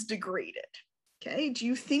always degraded. Okay, do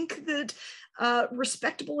you think that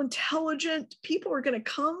respectable, intelligent people are going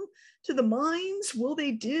to come to the mines? Will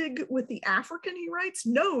they dig with the African, he writes?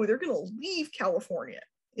 No, they're going to leave California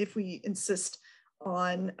if we insist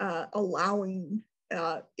on allowing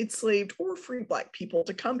enslaved or free Black people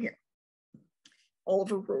to come here.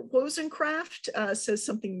 Oliver Rosencraft says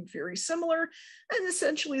something very similar, and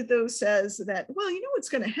essentially though says that, well, you know what's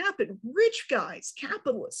going to happen? Rich guys,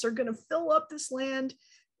 capitalists, are going to fill up this land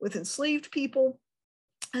with enslaved people,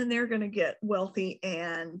 and they're going to get wealthy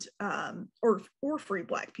and or free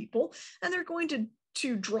Black people, and they're going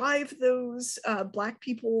to drive those Black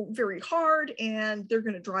people very hard, and they're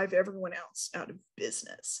going to drive everyone else out of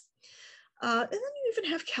business. And then you even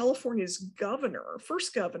have California's governor,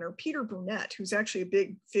 first governor, Peter Burnett, who's actually a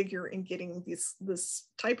big figure in getting this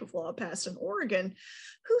type of law passed in Oregon,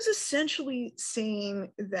 who's essentially saying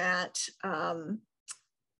that,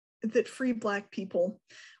 that free Black people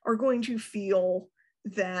are going to feel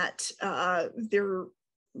that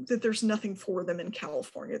there's nothing for them in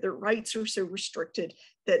California. Their rights are so restricted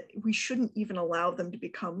that we shouldn't even allow them to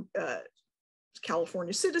become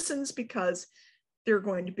California citizens because they're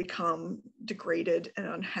going to become degraded and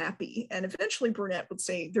unhappy. And eventually Burnett would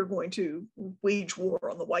say they're going to wage war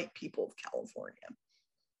on the white people of California.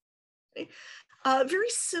 Okay. Very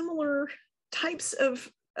similar types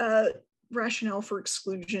of rationale for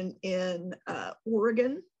exclusion in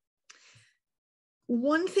Oregon.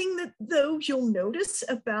 One thing that, though, you'll notice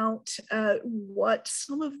about what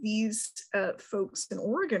some of these folks in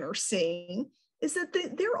Oregon are saying is that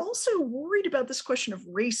they're also worried about this question of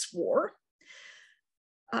race war.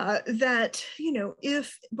 that,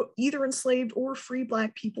 if either enslaved or free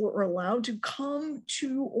Black people are allowed to come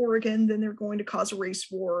to Oregon, then they're going to cause a race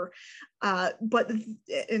war.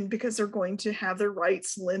 And because they're going to have their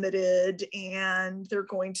rights limited, and they're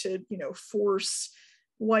going to, force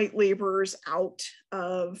white laborers out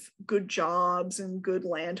of good jobs and good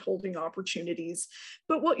land holding opportunities.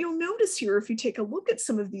 But what you'll notice here, if you take a look at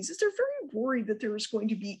some of these, is they're very worried that there is going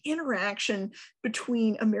to be interaction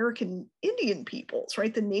between American Indian peoples,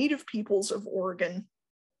 right? The native peoples of Oregon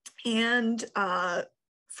and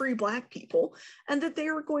free Black people, and that they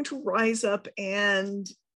are going to rise up and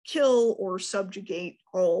kill or subjugate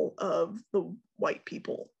all of the white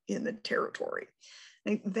people in the territory.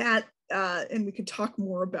 And that, and we can talk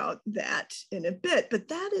more about that in a bit, but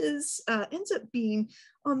that is ends up being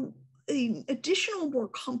an additional, more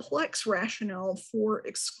complex rationale for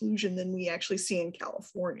exclusion than we actually see in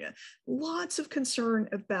California. Lots of concern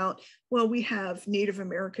about, well, we have Native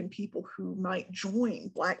American people who might join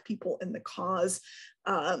Black people in the cause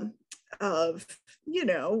of,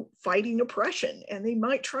 fighting oppression, and they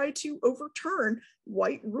might try to overturn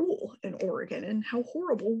white rule in Oregon, and how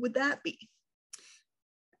horrible would that be?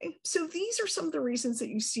 So these are some of the reasons that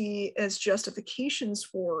you see as justifications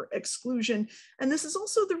for exclusion. And this is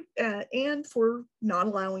also and for not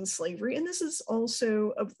allowing slavery. And this is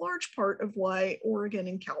also a large part of why Oregon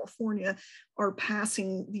and California are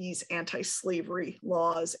passing these anti-slavery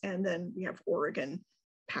laws. And then we have Oregon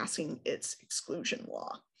passing its exclusion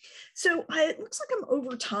law. So it looks like I'm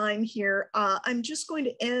over time here. I'm just going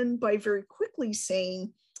to end by very quickly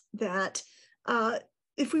saying that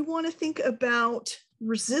if we want to think about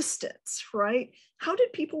resistance, right? How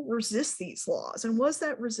did people resist these laws? And was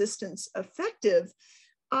that resistance effective?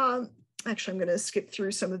 Actually, I'm going to skip through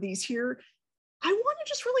some of these here. I want to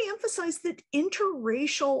just really emphasize that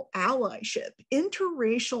interracial allyship,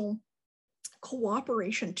 interracial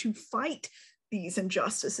cooperation to fight these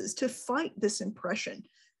injustices, to fight this oppression,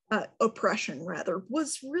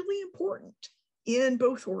 was really important in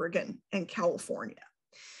both Oregon and California.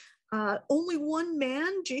 Only one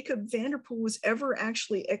man, Jacob Vanderpool, was ever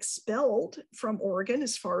actually expelled from Oregon,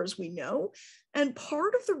 as far as we know. And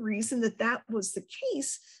part of the reason that that was the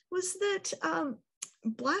case was that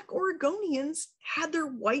Black Oregonians had their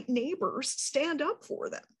white neighbors stand up for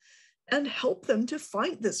them and help them to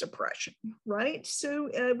fight this oppression, right? So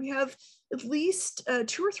we have at least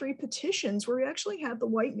 2 or 3 petitions where we actually have the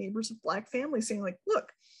white neighbors of Black families saying, like,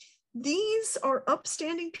 look, these are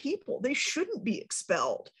upstanding people. They shouldn't be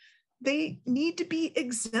expelled. They need to be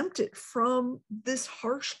exempted from this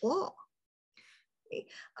harsh law.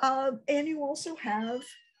 And you also have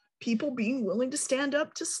people being willing to stand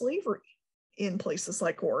up to slavery in places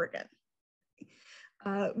like Oregon.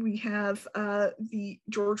 We have the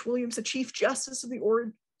George Williams, the Chief Justice of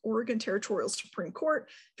the Oregon Territorial Supreme Court,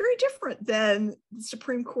 very different than the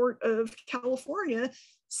Supreme Court of California,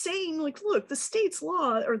 saying, like, look, the state's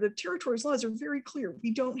law or the territory's laws are very clear. We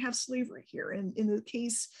don't have slavery here. And in the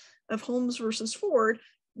case of Holmes versus Ford,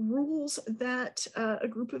 rules that a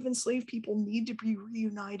group of enslaved people need to be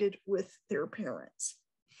reunited with their parents.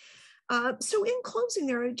 So in closing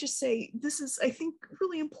there, I'd just say this is, I think,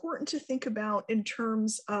 really important to think about in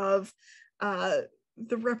terms of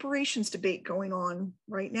the reparations debate going on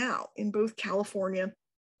right now in both California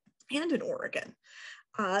and in Oregon.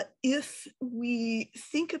 If we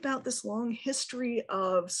think about this long history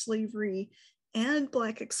of slavery and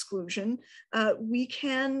Black exclusion, we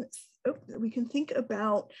can think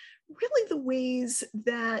about really the ways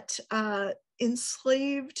that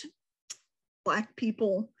enslaved Black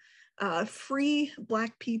people, free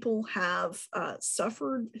Black people have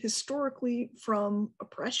suffered historically from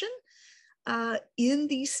oppression in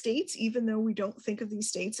these states, even though we don't think of these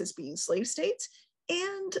states as being slave states.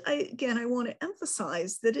 And I want to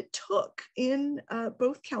emphasize that it took in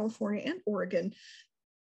both California and Oregon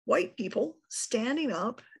white people standing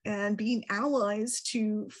up and being allies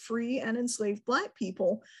to free and enslaved Black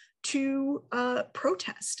people to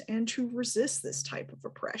protest and to resist this type of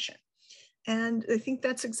oppression. And I think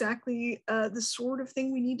that's exactly the sort of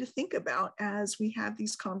thing we need to think about as we have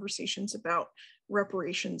these conversations about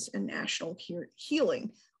reparations and national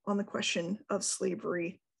healing on the question of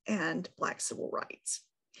slavery and Black civil rights.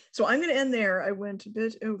 So I'm going to end there. I went a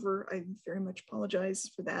bit over. I very much apologize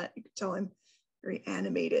for that. You can tell I'm very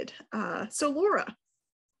animated. So Laura.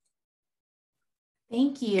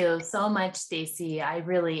 Thank you so much, Stacey. I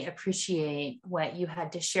really appreciate what you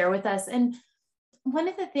had to share with us. And one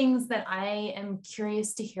of the things that I am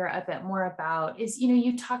curious to hear a bit more about is,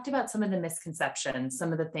 you talked about some of the misconceptions,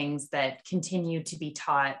 some of the things that continue to be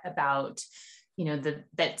taught about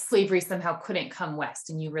that slavery somehow couldn't come west,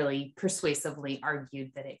 and you really persuasively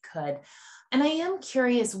argued that it could. And I am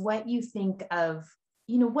curious what you think of,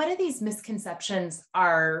 what of these misconceptions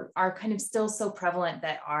are kind of still so prevalent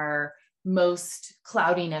that are most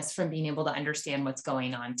clouding us from being able to understand what's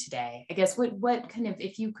going on today? I guess what kind of,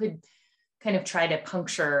 if you could kind of try to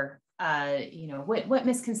puncture, what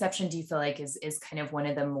misconception do you feel like is kind of one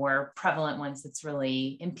of the more prevalent ones that's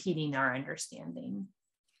really impeding our understanding?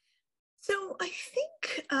 So I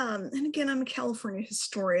think, and again, I'm a California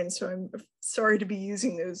historian, so I'm sorry to be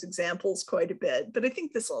using those examples quite a bit, but I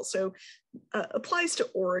think this also applies to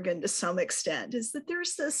Oregon to some extent, is that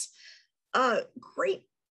there's this great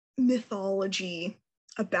mythology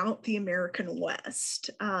about the American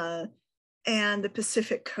West and the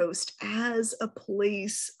Pacific Coast as a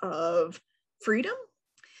place of freedom,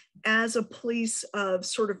 as a place of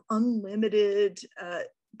sort of unlimited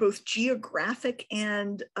both geographic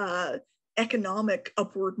and economic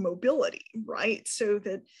upward mobility, right? So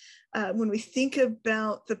that when we think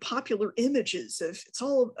about the popular images it's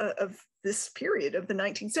all of this period of the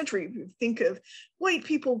 19th century, we think of white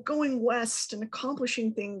people going west and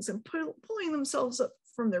accomplishing things and pulling themselves up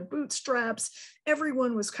from their bootstraps.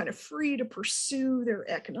 Everyone was kind of free to pursue their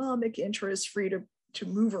economic interests, free to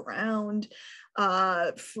move around,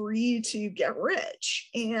 free to get rich.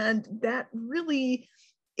 And that really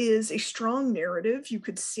is a strong narrative. You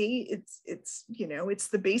could say it's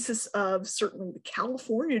the basis of certainly the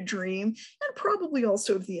California dream, and probably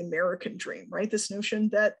also of the American dream, right? This notion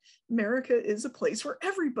that America is a place where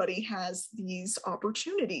everybody has these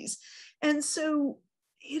opportunities. And so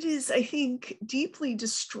it is, I think, deeply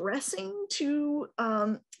distressing to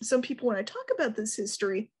some people when I talk about this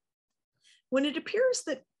history, when it appears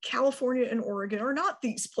that California and Oregon are not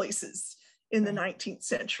these places in the 19th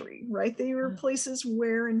century, right? They were places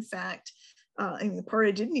where, in fact, and the part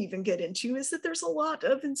I didn't even get into is that there's a lot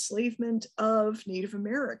of enslavement of Native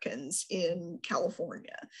Americans in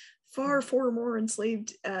California. Far more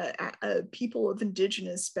enslaved people of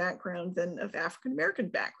indigenous background than of African American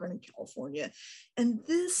background in California. And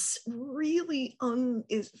this really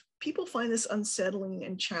people find this unsettling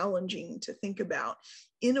and challenging to think about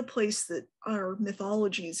in a place that our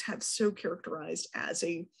mythologies have so characterized as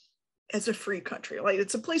a free country. Like,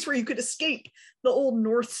 it's a place where you could escape the old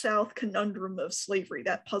North-South conundrum of slavery,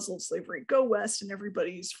 that puzzle of slavery. Go west and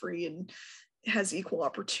everybody's free and has equal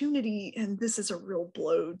opportunity. And this is a real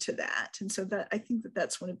blow to that. And so I think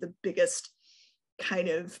that's one of the biggest kind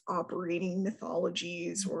of operating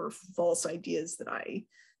mythologies or false ideas that I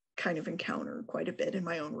kind of encounter quite a bit in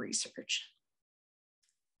my own research.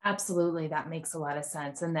 Absolutely, that makes a lot of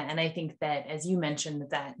sense, and I think that, as you mentioned,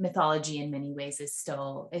 that mythology in many ways is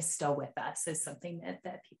still with us, is something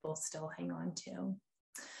that people still hang on to.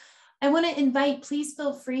 I want to invite, please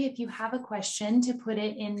feel free if you have a question to put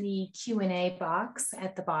it in the Q&A box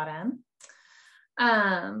at the bottom.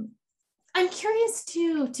 I'm curious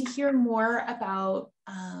to hear more about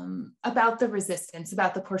the resistance,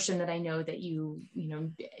 about the portion that I know that you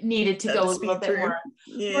needed to go a little bit more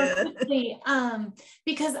quickly,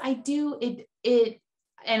 because I do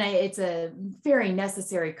it's a very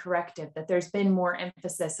necessary corrective that there's been more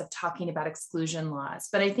emphasis of talking about exclusion laws,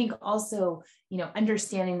 but I think also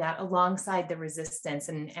understanding that alongside the resistance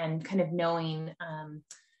and kind of knowing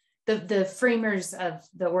the framers of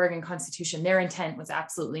the Oregon Constitution, their intent was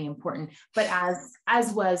absolutely important, but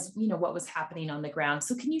as was, what was happening on the ground.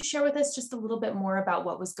 So can you share with us just a little bit more about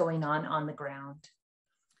what was going on the ground?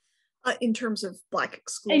 In terms of Black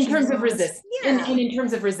exclusion? In terms of resistance, and in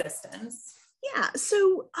terms of resistance. Yeah,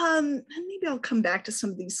 so maybe I'll come back to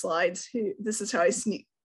some of these slides. This is how I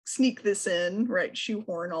sneak this in, right?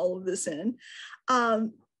 Shoehorn all of this in.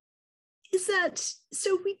 Is that,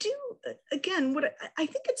 so we do, again, what I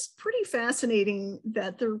think it's pretty fascinating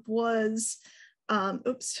that there was, there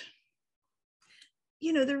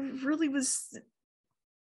really was,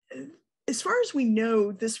 as far as we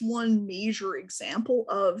know, this one major example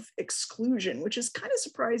of exclusion, which is kind of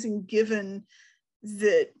surprising given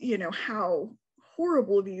that, how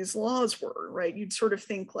horrible these laws were, right? You'd sort of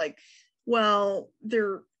think like, well,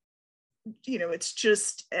 they're, it's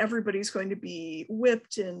just everybody's going to be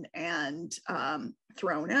whipped and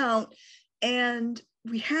thrown out. And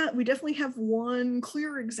we definitely have one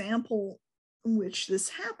clear example in which this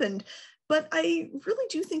happened, but I really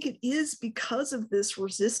do think it is because of this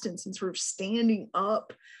resistance and sort of standing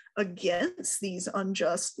up against these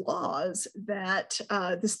unjust laws that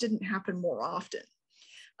this didn't happen more often.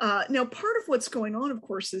 Now, part of what's going on, of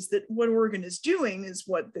course, is that what Oregon is doing is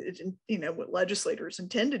what what legislators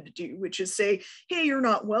intended to do, which is say, hey, you're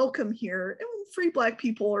not welcome here. And free Black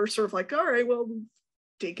people are sort of like, all right, well, we've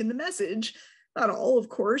taken the message. Not all, of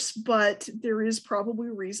course, but there is probably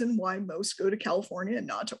a reason why most go to California and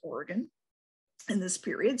not to Oregon in this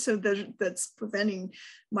period. So that's preventing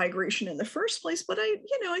migration in the first place. But I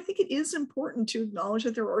think it is important to acknowledge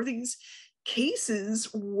that there are these cases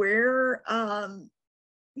where,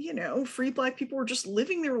 free Black people were just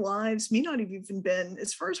living their lives, may not have even been,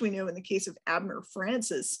 as far as we know, in the case of Abner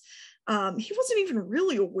Francis, he wasn't even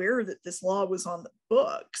really aware that this law was on the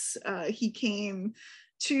books. He came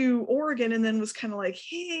to Oregon and then was kind of like,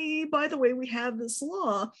 hey, by the way, we have this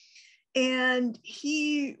law. And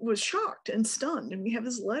he was shocked and stunned. And we have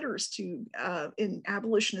his letters to an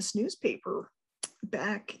abolitionist newspaper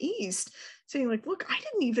back east saying like, look, I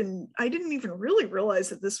didn't even really realize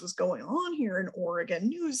that this was going on here in Oregon.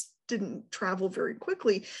 News didn't travel very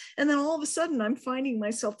quickly. And then all of a sudden I'm finding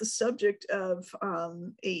myself the subject of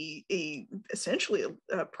essentially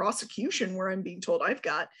a prosecution where I'm being told I've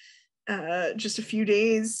got just a few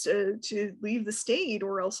days to leave the state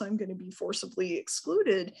or else I'm going to be forcibly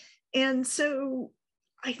excluded. And so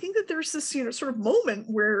I think that there's this, sort of moment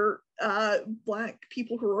where Black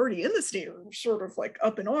people who are already in the state are sort of like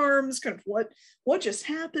up in arms, kind of what just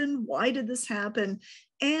happened? Why did this happen?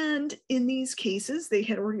 And in these cases, they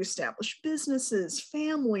had already established businesses,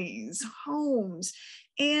 families, homes,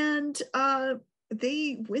 and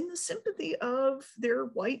they win the sympathy of their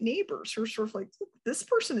white neighbors who are sort of like, this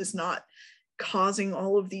person is not causing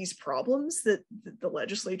all of these problems that the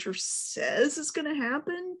legislature says is going to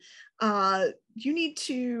happen. You need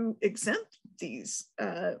to exempt these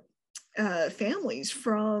families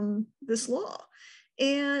from this law.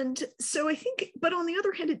 And so I think, but on the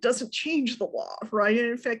other hand, it doesn't change the law, right? And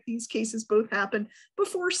in fact, these cases both happen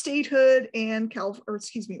before statehood, and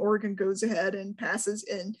Oregon goes ahead and passes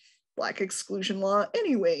in Black exclusion law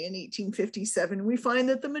anyway in 1857. We find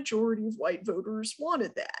that the majority of white voters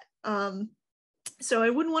wanted that. So I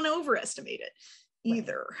wouldn't want to overestimate it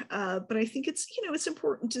either. Right. But I think it's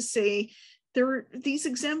important to say these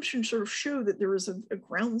exemptions sort of show that there is a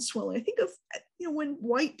groundswell. I think of when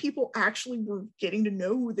white people actually were getting to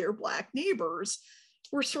know their Black neighbors,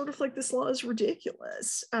 were sort of like, this law is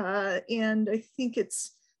ridiculous. And I think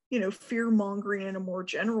it's fear mongering in a more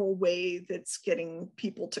general way that's getting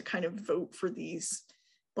people to kind of vote for these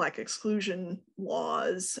Black exclusion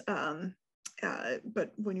laws.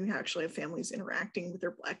 But when you actually have families interacting with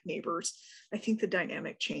their Black neighbors, I think the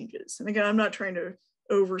dynamic changes. And again, I'm not trying to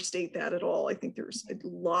overstate that at all. I think there's a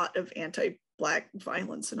lot of anti-Black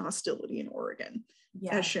violence and hostility in Oregon,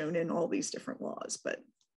 as shown in all these different laws, but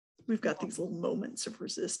we've got these little moments of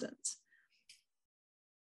resistance.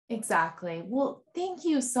 Exactly. Well, thank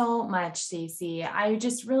you so much, Stacey. I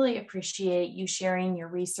just really appreciate you sharing your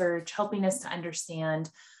research, helping us to understand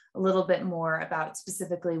a little bit more about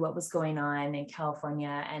specifically what was going on in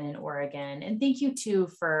California and in Oregon. And thank you too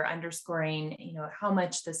for underscoring, how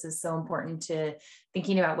much this is so important to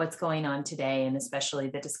thinking about what's going on today, and especially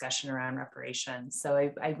the discussion around reparations. So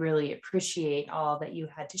I really appreciate all that you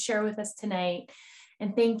had to share with us tonight.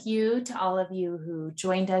 And thank you to all of you who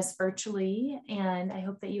joined us virtually. And I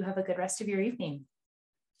hope that you have a good rest of your evening.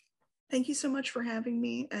 Thank you so much for having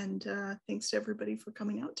me. And thanks to everybody for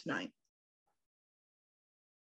coming out tonight.